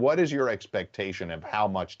 And what is your expectation of how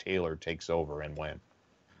much Taylor takes over and when?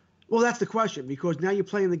 Well, that's the question, because now you're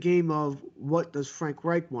playing the game of what does Frank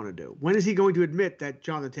Reich want to do? When is he going to admit that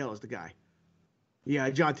Jonathan Taylor is the guy? Yeah,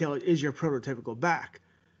 John Taylor is your prototypical back.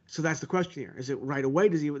 So that's the question here. Is it right away?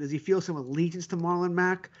 Does he feel some allegiance to Marlon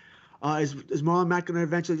Mack? Is Marlon Mack going to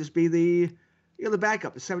eventually just be the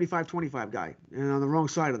backup, the 75-25 guy, and on the wrong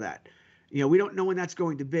side of that? We don't know when that's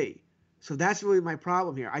going to be. So that's really my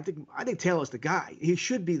problem here. I think Taylor's the guy. He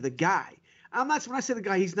should be the guy. When I say the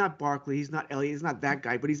guy, he's not Barkley, he's not Elliott, he's not that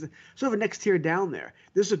guy, but he's sort of a next tier down there.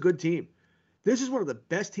 This is a good team. This is one of the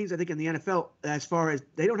best teams, I think, in the NFL as far as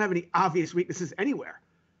they don't have any obvious weaknesses anywhere.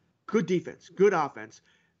 Good defense, good offense.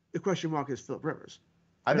 The question mark is Phillip Rivers.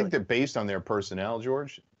 I think that based on their personnel,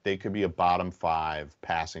 George, they could be a bottom 5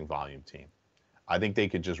 passing volume team. I think they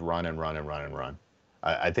could just run and run and run and run.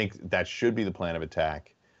 I think that should be the plan of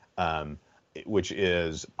attack. Which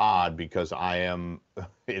is odd because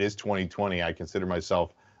it is 2020. I consider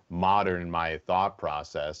myself modern in my thought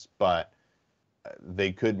process, but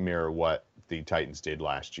they could mirror what the Titans did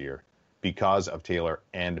last year because of Taylor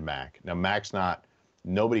and Mack. Now, Mack's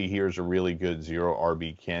nobody here is a really good 0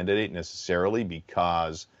 RB candidate necessarily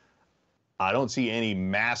because I don't see any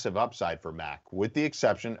massive upside for Mack, with the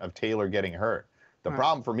exception of Taylor getting hurt. The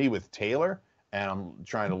problem for me with Taylor, and I'm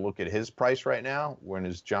trying to look at his price right now. When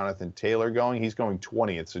is Jonathan Taylor going? He's going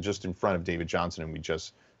 20th, so just in front of David Johnson, and we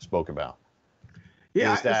just spoke about.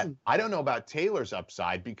 Yeah, I don't know about Taylor's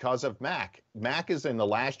upside because of Mack. Mack is in the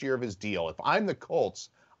last year of his deal. If I'm the Colts,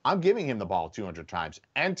 I'm giving him the ball 200 times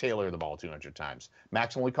and Taylor the ball 200 times.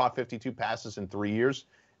 Mack's only caught 52 passes in 3 years.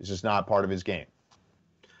 It's just not part of his game.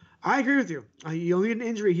 I agree with you. You'll need an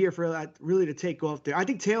injury here for that really to take off there. I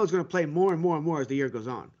think Taylor's going to play more and more and more as the year goes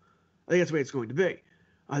on. I think that's the way it's going to be.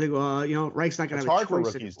 I think, Reich's not going to have a choice anymore. It's hard for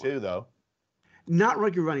rookies too, though. Not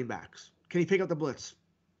rookie running backs. Can he pick up the blitz?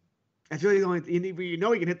 That's really the only thing. He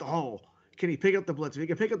can hit the hole. Can he pick up the blitz? If he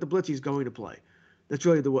can pick up the blitz, he's going to play. That's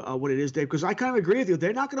really what it is, Dave. Because I kind of agree with you.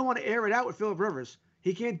 They're not going to want to air it out with Phillip Rivers.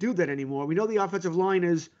 He can't do that anymore. We know the offensive line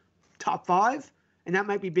is top 5, and that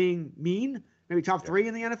might be being mean. Maybe top 3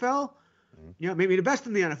 in the NFL. Mm-hmm. Maybe the best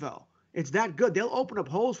in the NFL. It's that good. They'll open up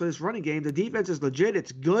holes for this running game. The defense is legit.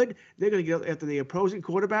 It's good. They're going to get after the opposing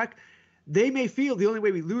quarterback. They may feel the only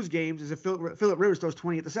way we lose games is if Phillip Rivers throws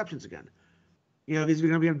 20 interceptions again. If he's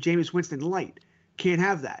going to be on Jameis Winston light. Can't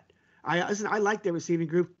have that. I like their receiving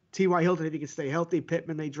group. T.Y. Hilton, if he can stay healthy.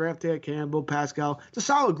 Pittman, they draft there. Campbell, Pascal. It's a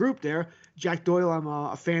solid group there. Jack Doyle, I'm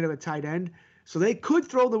a fan of a tight end. So they could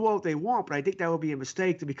throw the ball if they want, but I think that would be a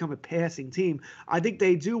mistake to become a passing team. I think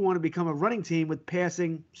they do want to become a running team with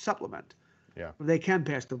passing supplement. Yeah. They can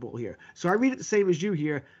pass the ball here. So I read it the same as you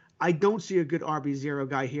here. I don't see a good RB0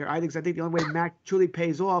 guy here. I think the only way Mack truly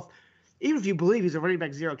pays off, even if you believe he's a running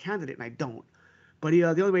back 0 candidate, and I don't, but the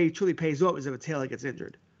only way he truly pays off is if a Taylor gets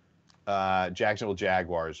injured. Jacksonville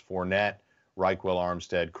Jaguars, Fournette, Will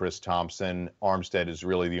Armstead, Chris Thompson. Armstead is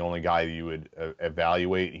really the only guy that you would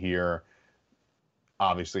evaluate here.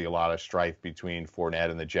 Obviously, a lot of strife between Fournette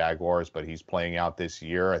and the Jaguars, but he's playing out this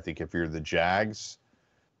year. I think if you're the Jags,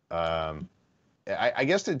 I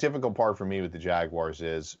guess the difficult part for me with the Jaguars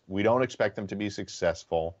is we don't expect them to be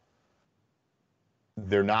successful.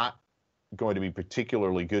 They're not going to be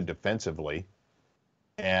particularly good defensively,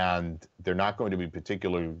 and they're not going to be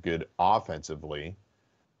particularly good offensively.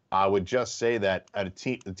 I would just say that at a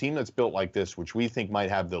team that's built like this, which we think might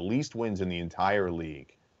have the least wins in the entire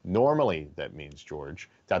league, normally that means, George,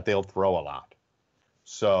 that they'll throw a lot.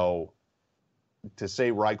 So to say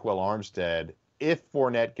Will Armstead, if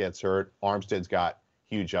Fournette gets hurt, Armstead's got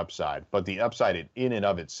huge upside. But the upside in and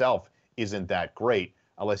of itself isn't that great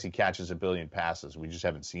unless he catches a billion passes. We just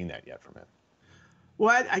haven't seen that yet from him.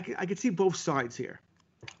 Well, I could see both sides here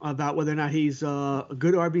about whether or not he's a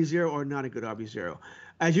good RB0 or not a good RB0.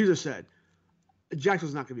 As you just said,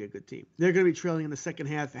 Jacksonville's not going to be a good team. They're going to be trailing in the second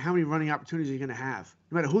half. How many running opportunities are you going to have,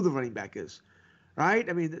 no matter who the running back is, right?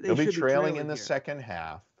 I mean, they'll be trailing in the second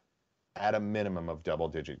half at a minimum of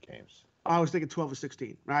double-digit games. I was thinking 12 or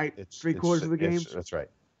 16, right? It's 3/4 of the games. That's right.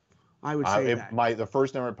 I would say that. The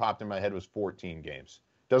first number that popped in my head was 14 games.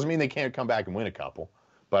 Doesn't mean they can't come back and win a couple,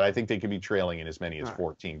 but I think they could be trailing in as many as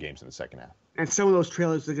 14 games in the second half. And some of those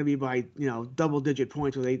trailers are going to be by double-digit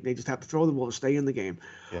points where they just have to throw the ball to stay in the game.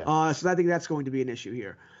 Yeah. So I think that's going to be an issue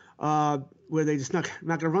here, where they just not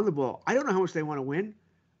going to run the ball. I don't know how much they want to win.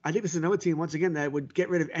 I think this is another team, once again, that would get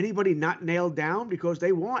rid of anybody not nailed down because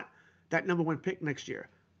they want that number 1 pick next year.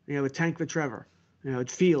 A tank for Trevor,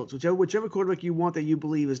 Fields, whichever quarterback you want that you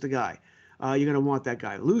believe is the guy, you're going to want that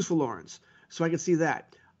guy. Lose for Lawrence. So I can see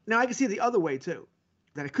that. Now, I can see the other way, too,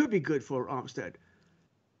 that it could be good for Armstead.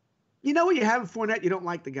 When you have Fournette, you don't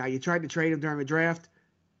like the guy. You tried to trade him during the draft.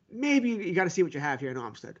 Maybe you got to see what you have here in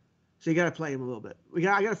Armstead. So you got to play him a little bit. I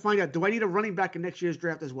got to find out, do I need a running back in next year's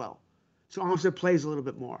draft as well? So Armstead plays a little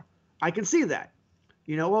bit more. I can see that.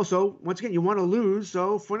 Also, once again, you want to lose,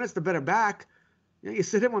 so Fournette's the better back. You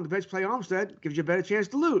sit him on the bench, play Armstead, gives you a better chance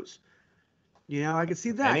to lose. I can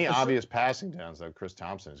see that. Any obvious passing downs, though, Chris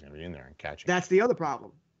Thompson is going to be in there and catching. That's the other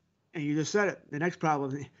problem. And you just said it. The next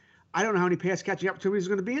problem, I don't know how many pass catching opportunities are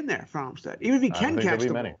going to be in there for Armstead. Even if he can catch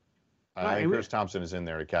the ball. I think Chris Thompson is in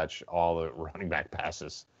there to catch all the running back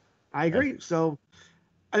passes. I agree. So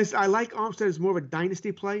I like Armstead as more of a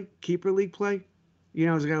dynasty play, keeper league play.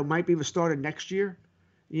 As a guy who might be the starter next year.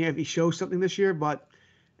 If he shows something this year. But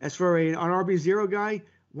as for an RB0 guy,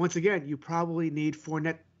 once again, you probably need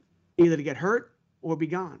Fournette either to get hurt or be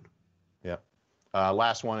gone. Yep.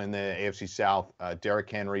 Last one in the AFC South, Derrick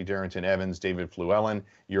Henry, Darrynton Evans, David Fluellen.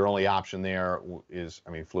 Your only option there is,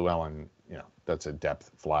 Fluellen, that's a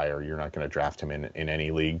depth flyer. You're not going to draft him in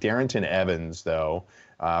any league. Darrynton Evans, though,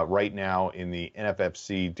 right now in the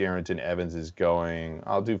NFFC, Darrynton Evans is going,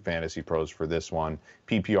 I'll do Fantasy Pros for this one,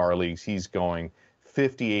 PPR leagues, he's going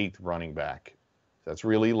 58th running back. That's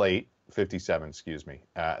really late. 57, excuse me.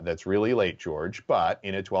 That's really late, George. But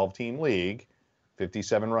in a 12-team league,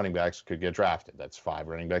 57 running backs could get drafted. That's 5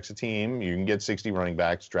 running backs a team. You can get 60 running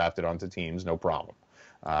backs drafted onto teams, no problem.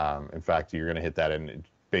 In fact, you're going to hit that in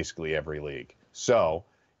basically every league. So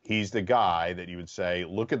he's the guy that you would say,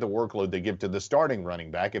 look at the workload they give to the starting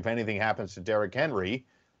running back. If anything happens to Derrick Henry,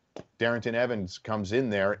 Darrynton Evans comes in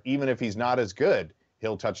there. Even if he's not as good,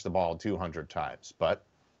 he'll touch the ball 200 times. But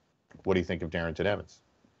what do you think of Darrynton Evans?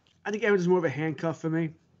 I think Evans is more of a handcuff for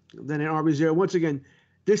me than an RB0. Once again,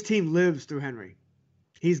 this team lives through Henry.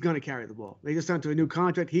 He's going to carry the ball. They just signed to a new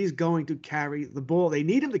contract. He's going to carry the ball. They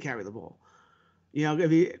need him to carry the ball.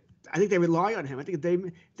 I think they rely on him. I think they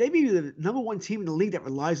may be the number one team in the league that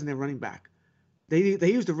relies on their running back. They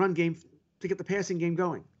use the run game to get the passing game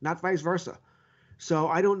going, not vice versa. So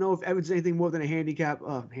I don't know if Evans is anything more than a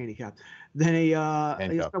than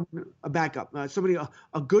a backup. Somebody,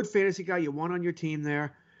 a good fantasy guy you want on your team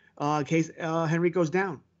there in case Henry goes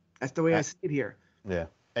down. That's the way I see it here. Yeah.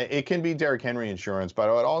 It can be Derrick Henry insurance, but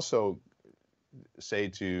I would also say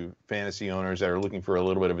to fantasy owners that are looking for a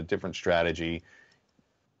little bit of a different strategy,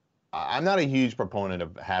 I'm not a huge proponent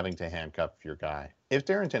of having to handcuff your guy. If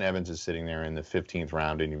Darrynton Evans is sitting there in the 15th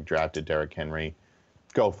round and you've drafted Derrick Henry,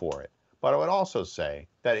 go for it. But I would also say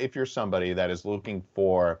that if you're somebody that is looking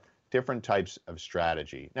for different types of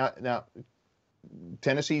strategy, now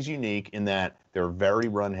Tennessee's unique in that they're a very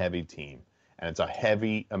run-heavy team, and it's a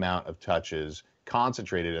heavy amount of touches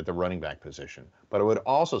concentrated at the running back position. But I would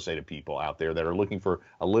also say to people out there that are looking for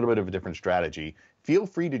a little bit of a different strategy, feel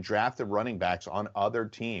free to draft the running backs on other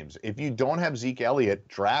teams. If you don't have Zeke Elliott,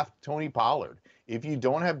 draft Tony Pollard. If you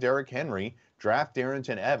don't have Derrick Henry, draft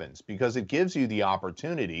Darrynton Evans, because it gives you the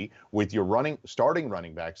opportunity with your starting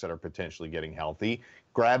running backs that are potentially getting healthy,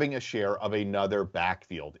 grabbing a share of another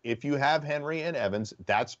backfield. If you have Henry and Evans,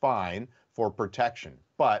 that's fine for protection,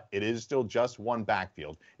 but it is still just one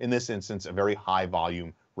backfield. In this instance, a very high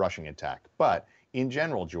volume rushing attack. But in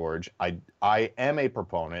general, George, I am a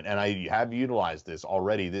proponent, and I have utilized this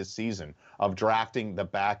already this season, of drafting the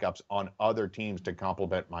backups on other teams to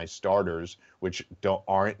complement my starters, which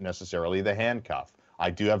aren't necessarily the handcuff.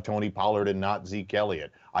 I do have Tony Pollard and not Zeke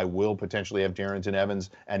Elliott. I will potentially have Darrynton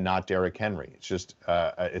Evans and not Derrick Henry. It's just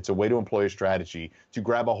it's a way to employ a strategy to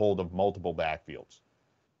grab a hold of multiple backfields.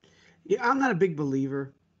 Yeah, I'm not a big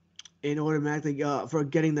believer in automatically for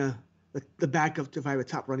getting the backup if I have a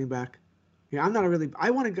top running back. Yeah, I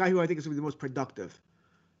want a guy who I think is going to be the most productive.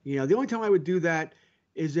 The only time I would do that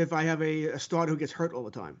is if I have a starter who gets hurt all the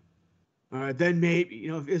time. Then maybe,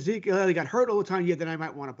 if Ezekiel got hurt all the time, then I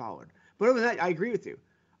might want a Pollard. But other than that, I agree with you.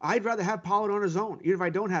 I'd rather have Pollard on his own, even if I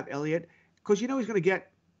don't have Elliott, because he's going to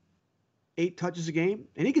get 8 touches a game,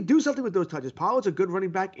 and he could do something with those touches. Pollard's a good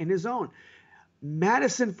running back in his own.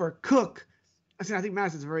 Madison for Cook. I think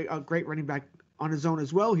Madison's a great running back on his own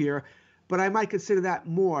as well here, but I might consider that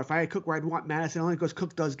more if I had Cook where I'd want Madison only because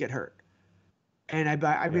Cook does get hurt. And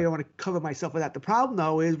I really don't want to cover myself with that. The problem,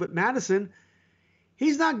 though, is with Madison,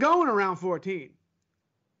 he's not going around 14.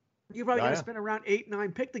 You're probably going to spend around 8,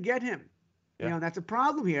 9 pick to get him. Yeah. That's a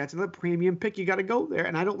problem here. That's another premium pick. You got to go there,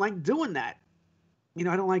 and I don't like doing that. I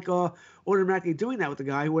don't like automatically doing that with the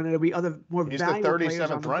guy when it'll be other more valuable players on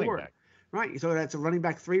the board. Running back. Right, so that's a running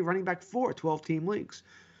back 3, running back 4, 12-team leagues.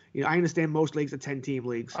 I understand most leagues are 10-team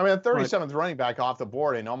leagues. I mean, a 37th running back off the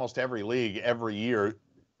board in almost every league every year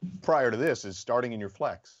prior to this is starting in your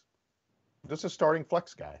flex. Just a starting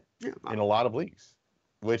flex guy in a lot of leagues,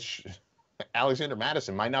 which Alexander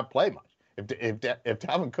Madison might not play much. If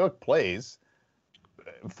Dalvin Cook plays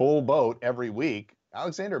full boat every week,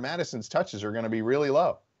 Alexander Madison's touches are going to be really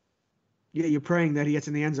low. Yeah, you're praying that he gets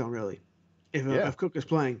in the end zone, really, if Cook is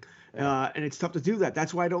playing. And it's tough to do that.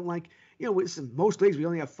 That's why I don't like, with most leagues, we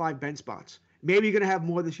only have 5 bench spots. Maybe you're going to have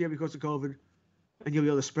more this year because of COVID, and you'll be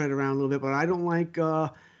able to spread it around a little bit. But I don't like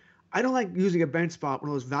using a bench spot, one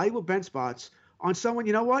of those valuable bench spots, on someone,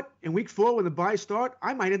 you know what? In week 4, when the buys start,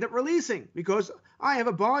 I might end up releasing because I have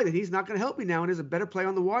a buy that he's not going to help me now, and there's a better play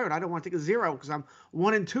on the wire, and I don't want to take a 0 because I'm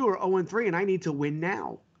 1-2 or 0-3, and I need to win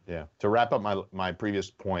now. Yeah. To wrap up my previous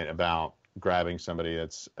point about grabbing somebody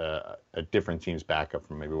that's a different team's backup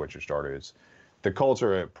from maybe what your starter is, the Colts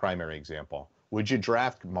are a primary example. Would you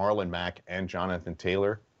draft Marlon Mack and Jonathan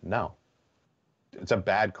Taylor? No. It's a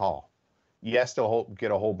bad call. Yes, they'll get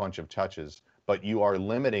a whole bunch of touches, but you are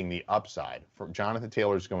limiting the upside. Jonathan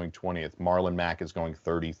Taylor is going 20th. Marlon Mack is going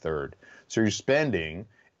 33rd. So you're spending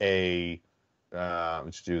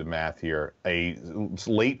let's do the math here, a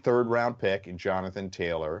late 3rd round pick in Jonathan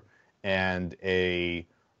Taylor and a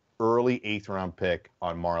early 8th round pick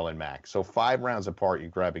on Marlon Mack. So 5 rounds apart,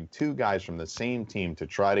 you're grabbing 2 guys from the same team to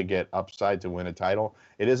try to get upside to win a title.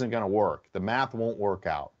 It isn't going to work. The math won't work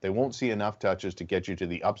out. They won't see enough touches to get you to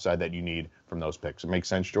the upside that you need from those picks. It makes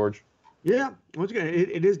sense, George? Yeah. Once again,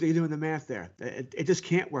 it is you're doing the math there. It just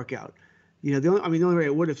can't work out. The only way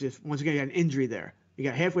it would is if, once again, you had an injury there. You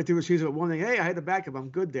got halfway through the season with one thing, hey, I had the backup, I'm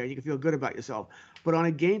good there. You can feel good about yourself. But on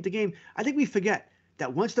a game-to-game, I think we forget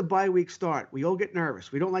that once the bye weeks start, we all get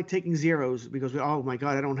nervous. We don't like taking zeros because oh my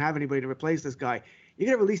God, I don't have anybody to replace this guy. You're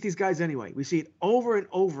going to release these guys anyway. We see it over and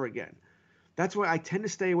over again. That's why I tend to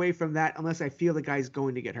stay away from that unless I feel the guy's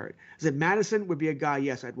going to get hurt. I said Madison would be a guy,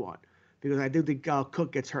 yes, I'd want, because I do think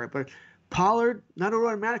Cook gets hurt. But Pollard, not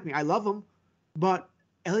automatically. I love him, but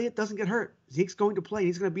Elliott doesn't get hurt. Zeke's going to play.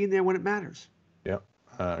 He's going to be in there when it matters. Yep,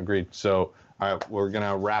 agreed. So we're going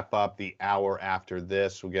to wrap up the hour after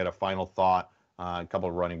this. We'll get a final thought. A couple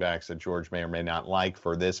of running backs that George may or may not like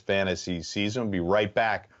for this fantasy season. We'll be right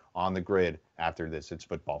back on the grid after this. It's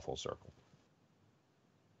Football Full Circle.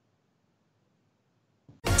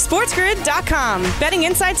 SportsGrid.com. Betting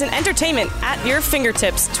insights and entertainment at your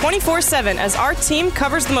fingertips 24/7 as our team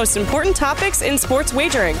covers the most important topics in sports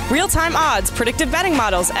wagering. Real-time odds, predictive betting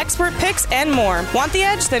models, expert picks, and more. Want the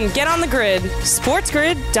edge? Then get on the grid.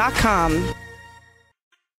 SportsGrid.com.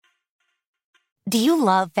 Do you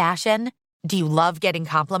love fashion? Do you love getting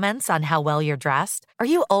compliments on how well you're dressed? Are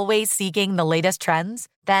you always seeking the latest trends?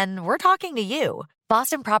 Then we're talking to you.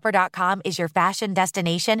 BostonProper.com is your fashion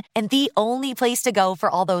destination and the only place to go for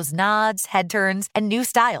all those nods, head turns, and new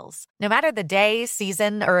styles. No matter the day,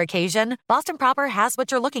 season, or occasion, Boston Proper has what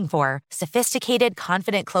you're looking for. Sophisticated,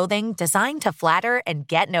 confident clothing designed to flatter and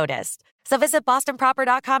get noticed. So visit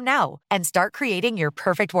BostonProper.com now and start creating your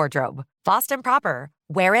perfect wardrobe. Boston Proper.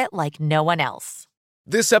 Wear it like no one else.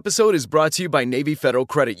 This episode is brought to you by Navy Federal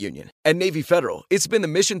Credit Union. At Navy Federal, it's been the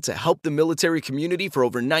mission to help the military community for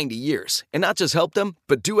over 90 years. And not just help them,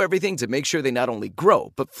 but do everything to make sure they not only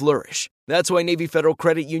grow, but flourish. That's why Navy Federal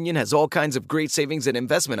Credit Union has all kinds of great savings and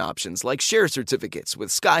investment options like share certificates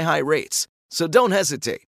with sky-high rates. So don't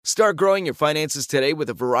hesitate. Start growing your finances today with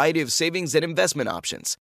a variety of savings and investment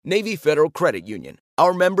options. Navy Federal Credit Union.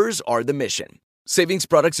 Our members are the mission. Savings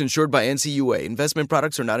products insured by NCUA. Investment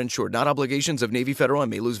products are not insured, not obligations of Navy Federal and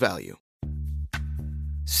may lose value.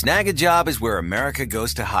 Snag a Job is where America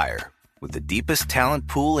goes to hire, with the deepest talent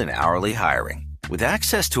pool in hourly hiring. With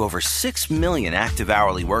access to over 6 million active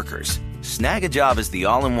hourly workers, Snag a Job is the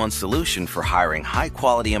all-in-one solution for hiring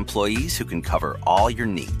high-quality employees who can cover all your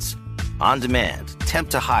needs. On demand, temp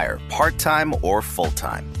to hire, part-time or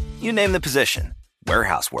full-time. You name the position.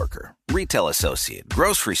 Warehouse worker, retail associate,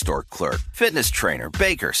 grocery store clerk, fitness trainer,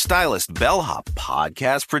 baker, stylist, bellhop,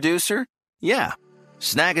 podcast producer? Yeah,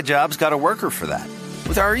 Snag a Job's got a worker for that.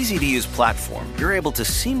 With our easy-to-use platform, you're able to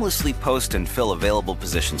seamlessly post and fill available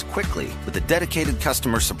positions quickly with a dedicated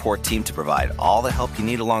customer support team to provide all the help you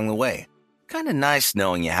need along the way. Kinda nice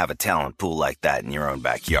knowing you have a talent pool like that in your own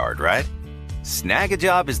backyard, right? Snag a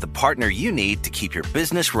Job is the partner you need to keep your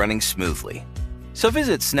business running smoothly. So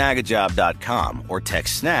visit snagajob.com or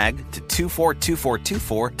text snag to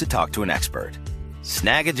 242424 to talk to an expert.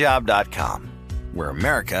 Snagajob.com, where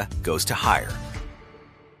America goes to hire.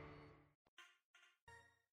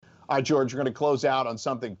 All right, George, we're going to close out on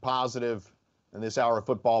something positive in this hour of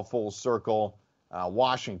Football Full Circle.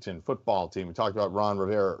 Washington football team. We talked about Ron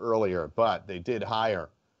Rivera earlier, but they did hire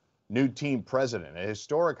new team president, a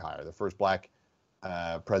historic hire, the first black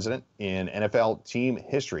president in NFL team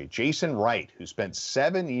history. Jason Wright, who spent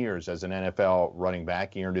 7 years as an NFL running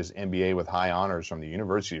back. He earned his MBA with high honors from the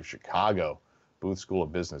University of Chicago, Booth School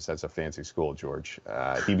of Business. That's a fancy school, George.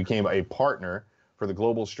 He became a partner for the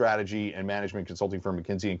global strategy and management consulting firm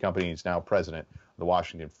McKinsey & Company. He's now president of the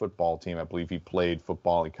Washington football team. I believe he played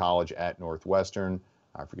football in college at Northwestern.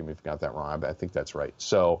 Forgive me if I got that wrong, but I think that's right.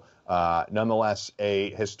 So nonetheless,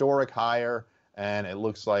 a historic hire, and it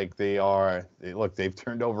looks like they've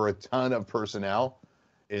turned over a ton of personnel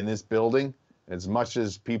in this building. As much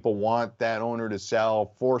as people want that owner to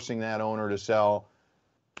sell, forcing that owner to sell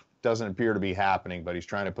doesn't appear to be happening, but he's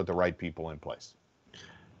trying to put the right people in place.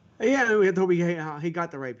 Yeah, we had to hope he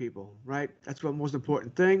got the right people, right? That's the most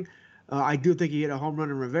important thing. I do think he hit a home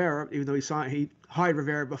run in Rivera, even though he hired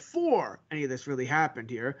Rivera before any of this really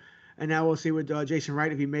happened here. And now we'll see with Jason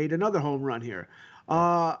Wright if he made another home run here.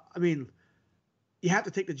 I mean, you have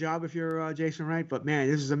to take the job if you're Jason Wright, but man,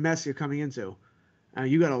 this is a mess you're coming into.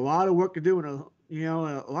 You got a lot of work to do and a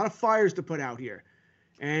lot of fires to put out here.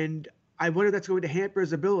 And I wonder if that's going to hamper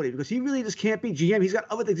his ability, because he really just can't be GM. He's got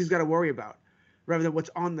other things he's got to worry about rather than what's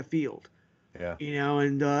on the field. Yeah.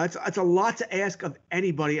 And that's a lot to ask of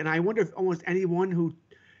anybody. And I wonder if almost anybody who's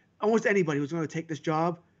going to take this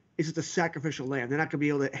job is just a sacrificial lamb. They're not going to be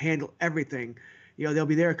able to handle everything. They'll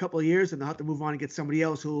be there a couple of years and they'll have to move on and get somebody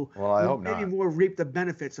else who will maybe more reap the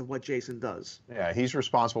benefits of what Jason does. Yeah, he's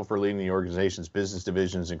responsible for leading the organization's business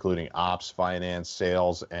divisions, including ops, finance,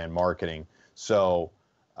 sales, and marketing. So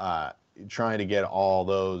trying to get all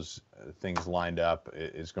those things lined up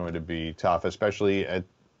is going to be tough, especially at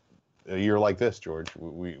a year like this, George.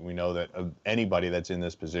 We know that anybody that's in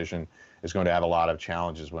this position is going to have a lot of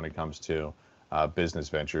challenges when it comes to business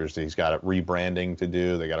ventures. He's got rebranding to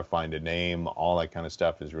do. They got to find a name. All that kind of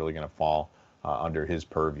stuff is really going to fall under his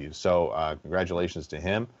purview. So congratulations to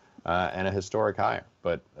him and a historic hire.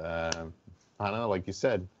 But I don't know, like you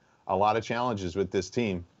said, a lot of challenges with this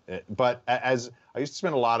team. But as I used to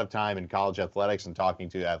spend a lot of time in college athletics and talking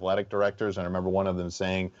to athletic directors, and I remember one of them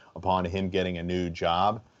saying upon him getting a new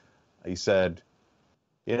job, he said,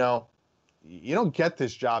 you don't get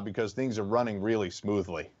this job because things are running really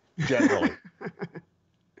smoothly. Generally,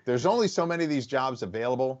 there's only so many of these jobs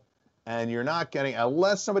available, and you're not getting,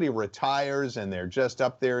 unless somebody retires and they're just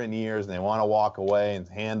up there in years and they want to walk away and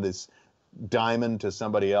hand this diamond to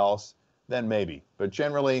somebody else, then maybe. But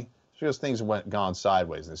generally, it's because things have gone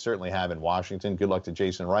sideways, and they certainly have in Washington. Good luck to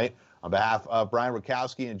Jason Wright. On behalf of Brian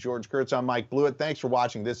Rakowski and George Kurtz, I'm Mike Blewett. Thanks for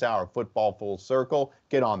watching this hour of Football Full Circle.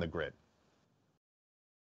 Get on the grid.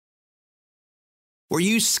 Were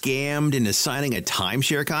you scammed into signing a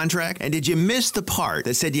timeshare contract? And did you miss the part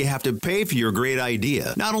that said you have to pay for your great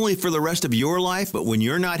idea? Not only for the rest of your life, but when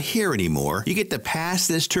you're not here anymore, you get to pass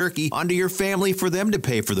this turkey onto your family for them to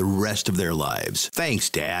pay for the rest of their lives. Thanks,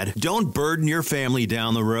 Dad. Don't burden your family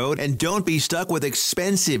down the road, and don't be stuck with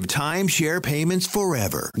expensive timeshare payments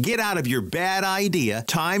forever. Get out of your bad idea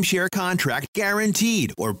timeshare contract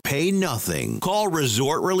guaranteed, or pay nothing. Call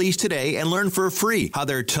Resort Release today and learn for free how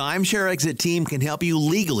their timeshare exit team can help you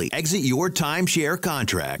legally exit your timeshare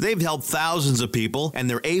contract. They've helped thousands of people, and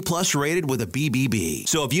they're A+ rated with a BBB.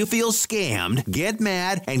 So if you feel scammed, get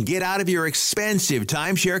mad and get out of your expensive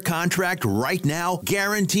timeshare contract right now,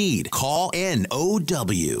 guaranteed. Call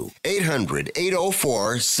NOW.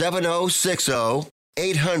 800-804-7060.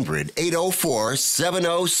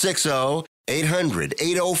 800-804-7060.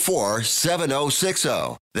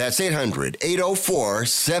 800-804-7060. That's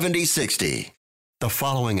 800-804-7060. The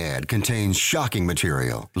following ad contains shocking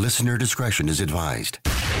material. Listener discretion is advised.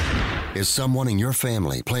 Is someone in your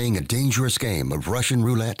family playing a dangerous game of Russian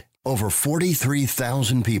roulette? Over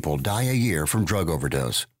 43,000 people die a year from drug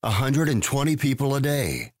overdose. 120 people a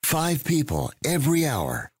day. 5 people every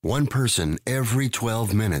hour. 1 person every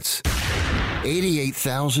 12 minutes.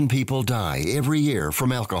 88,000 people die every year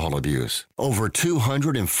from alcohol abuse. Over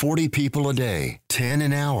 240 people a day. 10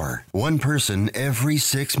 an hour. 1 person every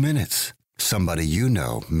 6 minutes. Somebody you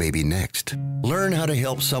know may be next. Learn how to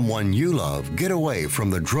help someone you love get away from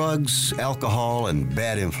the drugs, alcohol, and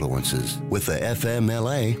bad influences. With the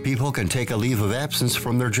FMLA, people can take a leave of absence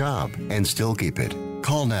from their job and still keep it.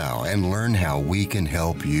 Call now and learn how we can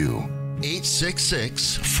help you.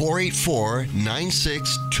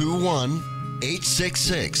 866-484-9621.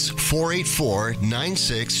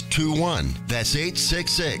 866-484-9621. That's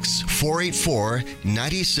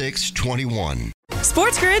 866-484-9621.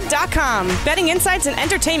 SportsGrid.com. Betting insights and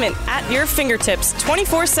entertainment at your fingertips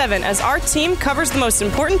 24/7 as our team covers the most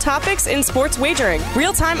important topics in sports wagering.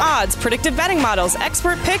 Real-time odds, predictive betting models,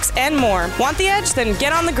 expert picks, and more. Want the edge? Then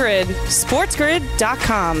get on the grid.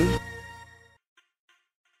 SportsGrid.com.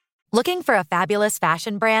 Looking for a fabulous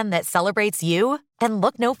fashion brand that celebrates you? Then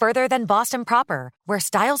look no further than Boston Proper, where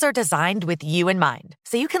styles are designed with you in mind,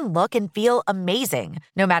 so you can look and feel amazing,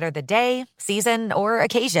 no matter the day, season, or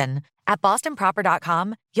occasion. At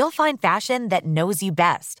BostonProper.com, you'll find fashion that knows you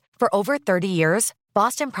best. For over 30 years,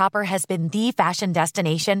 Boston Proper has been the fashion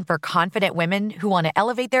destination for confident women who want to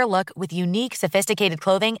elevate their look with unique, sophisticated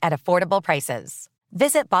clothing at affordable prices.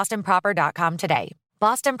 Visit BostonProper.com today.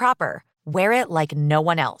 Boston Proper. Wear it like no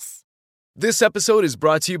one else. This episode is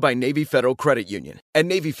brought to you by Navy Federal Credit Union. At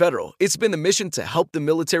Navy Federal, it's been the mission to help the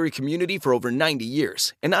military community for over 90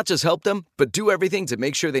 years. And not just help them, but do everything to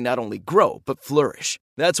make sure they not only grow, but flourish.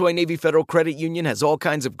 That's why Navy Federal Credit Union has all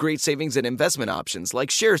kinds of great savings and investment options like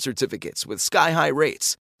share certificates with sky-high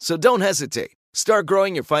rates. So don't hesitate. Start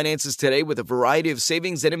growing your finances today with a variety of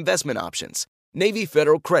savings and investment options. Navy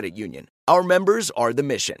Federal Credit Union. Our members are the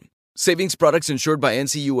mission. Savings products insured by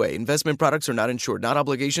NCUA. Investment products are not insured, not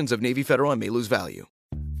obligations of Navy Federal and may lose value.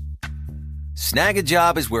 Snag a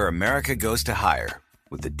Job is where America goes to hire,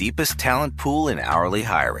 with the deepest talent pool in hourly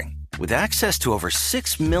hiring. With access to over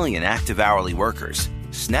 6 million active hourly workers,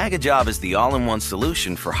 Snag a Job is the all-in-one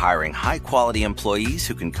solution for hiring high-quality employees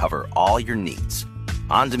who can cover all your needs.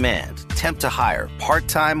 On demand, temp to hire,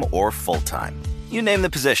 part-time or full-time. You name the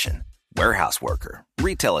position. Warehouse worker,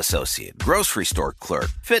 retail associate, grocery store clerk,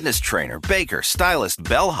 fitness trainer, baker, stylist,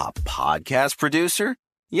 bellhop, podcast producer?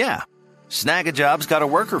 Yeah, Snag a Job's got a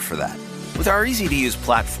worker for that. With our easy-to-use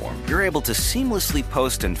platform, you're able to seamlessly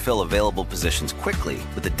post and fill available positions quickly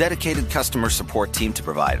with a dedicated customer support team to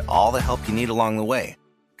provide all the help you need along the way.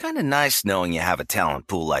 Kind of nice knowing you have a talent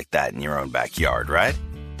pool like that in your own backyard, right?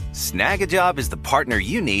 Snag a Job is the partner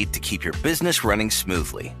you need to keep your business running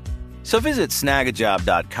smoothly. So visit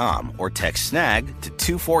snagajob.com or text snag to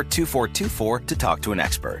 242424 to talk to an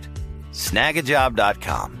expert.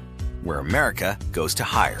 Snagajob.com, where America goes to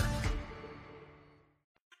hire.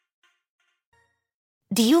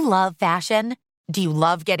 Do you love fashion? Do you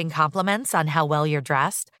love getting compliments on how well you're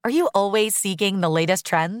dressed? Are you always seeking the latest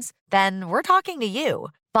trends? Then we're talking to you.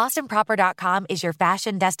 BostonProper.com is your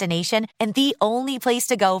fashion destination and the only place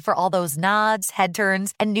to go for all those nods, head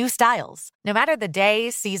turns, and new styles. No matter the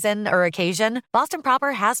day, season, or occasion, Boston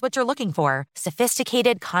Proper has what you're looking for.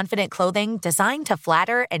 Sophisticated, confident clothing designed to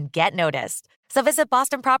flatter and get noticed. So visit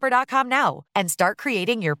BostonProper.com now and start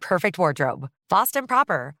creating your perfect wardrobe. Boston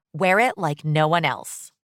Proper. Wear it like no one else.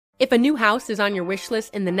 If a new house is on your wish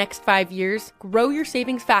list in the next 5 years, grow your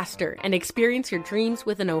savings faster and experience your dreams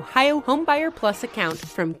with an Ohio Homebuyer Plus account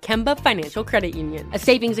from Kemba Financial Credit Union. A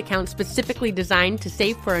savings account specifically designed to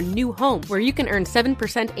save for a new home, where you can earn 7%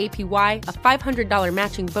 APY, a $500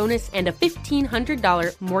 matching bonus, and a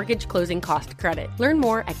 $1,500 mortgage closing cost credit. Learn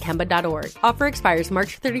more at Kemba.org. Offer expires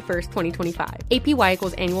March 31st, 2025. APY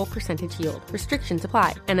equals annual percentage yield. Restrictions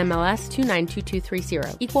apply. NMLS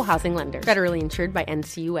 292230. Equal housing lender. Federally insured by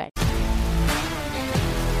NCUA.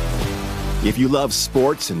 If you love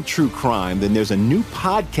sports and true crime, then there's a new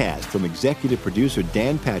podcast from executive producer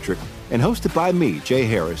Dan Patrick and hosted by me, Jay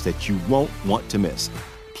Harris, that you won't want to miss.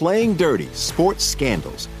 Playing Dirty: Sports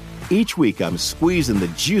Scandals. Each week, I'm squeezing the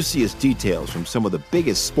juiciest details from some of the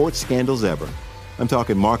biggest sports scandals ever. I'm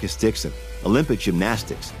talking Marcus Dixon, Olympic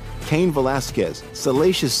gymnastics, Cain Velasquez,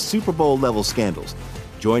 salacious Super Bowl-level scandals.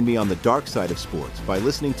 Join me on the dark side of sports by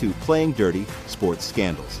listening to Playing Dirty: Sports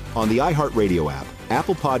Scandals on the iHeartRadio app,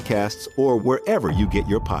 Apple Podcasts, or wherever you get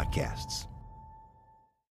your podcasts.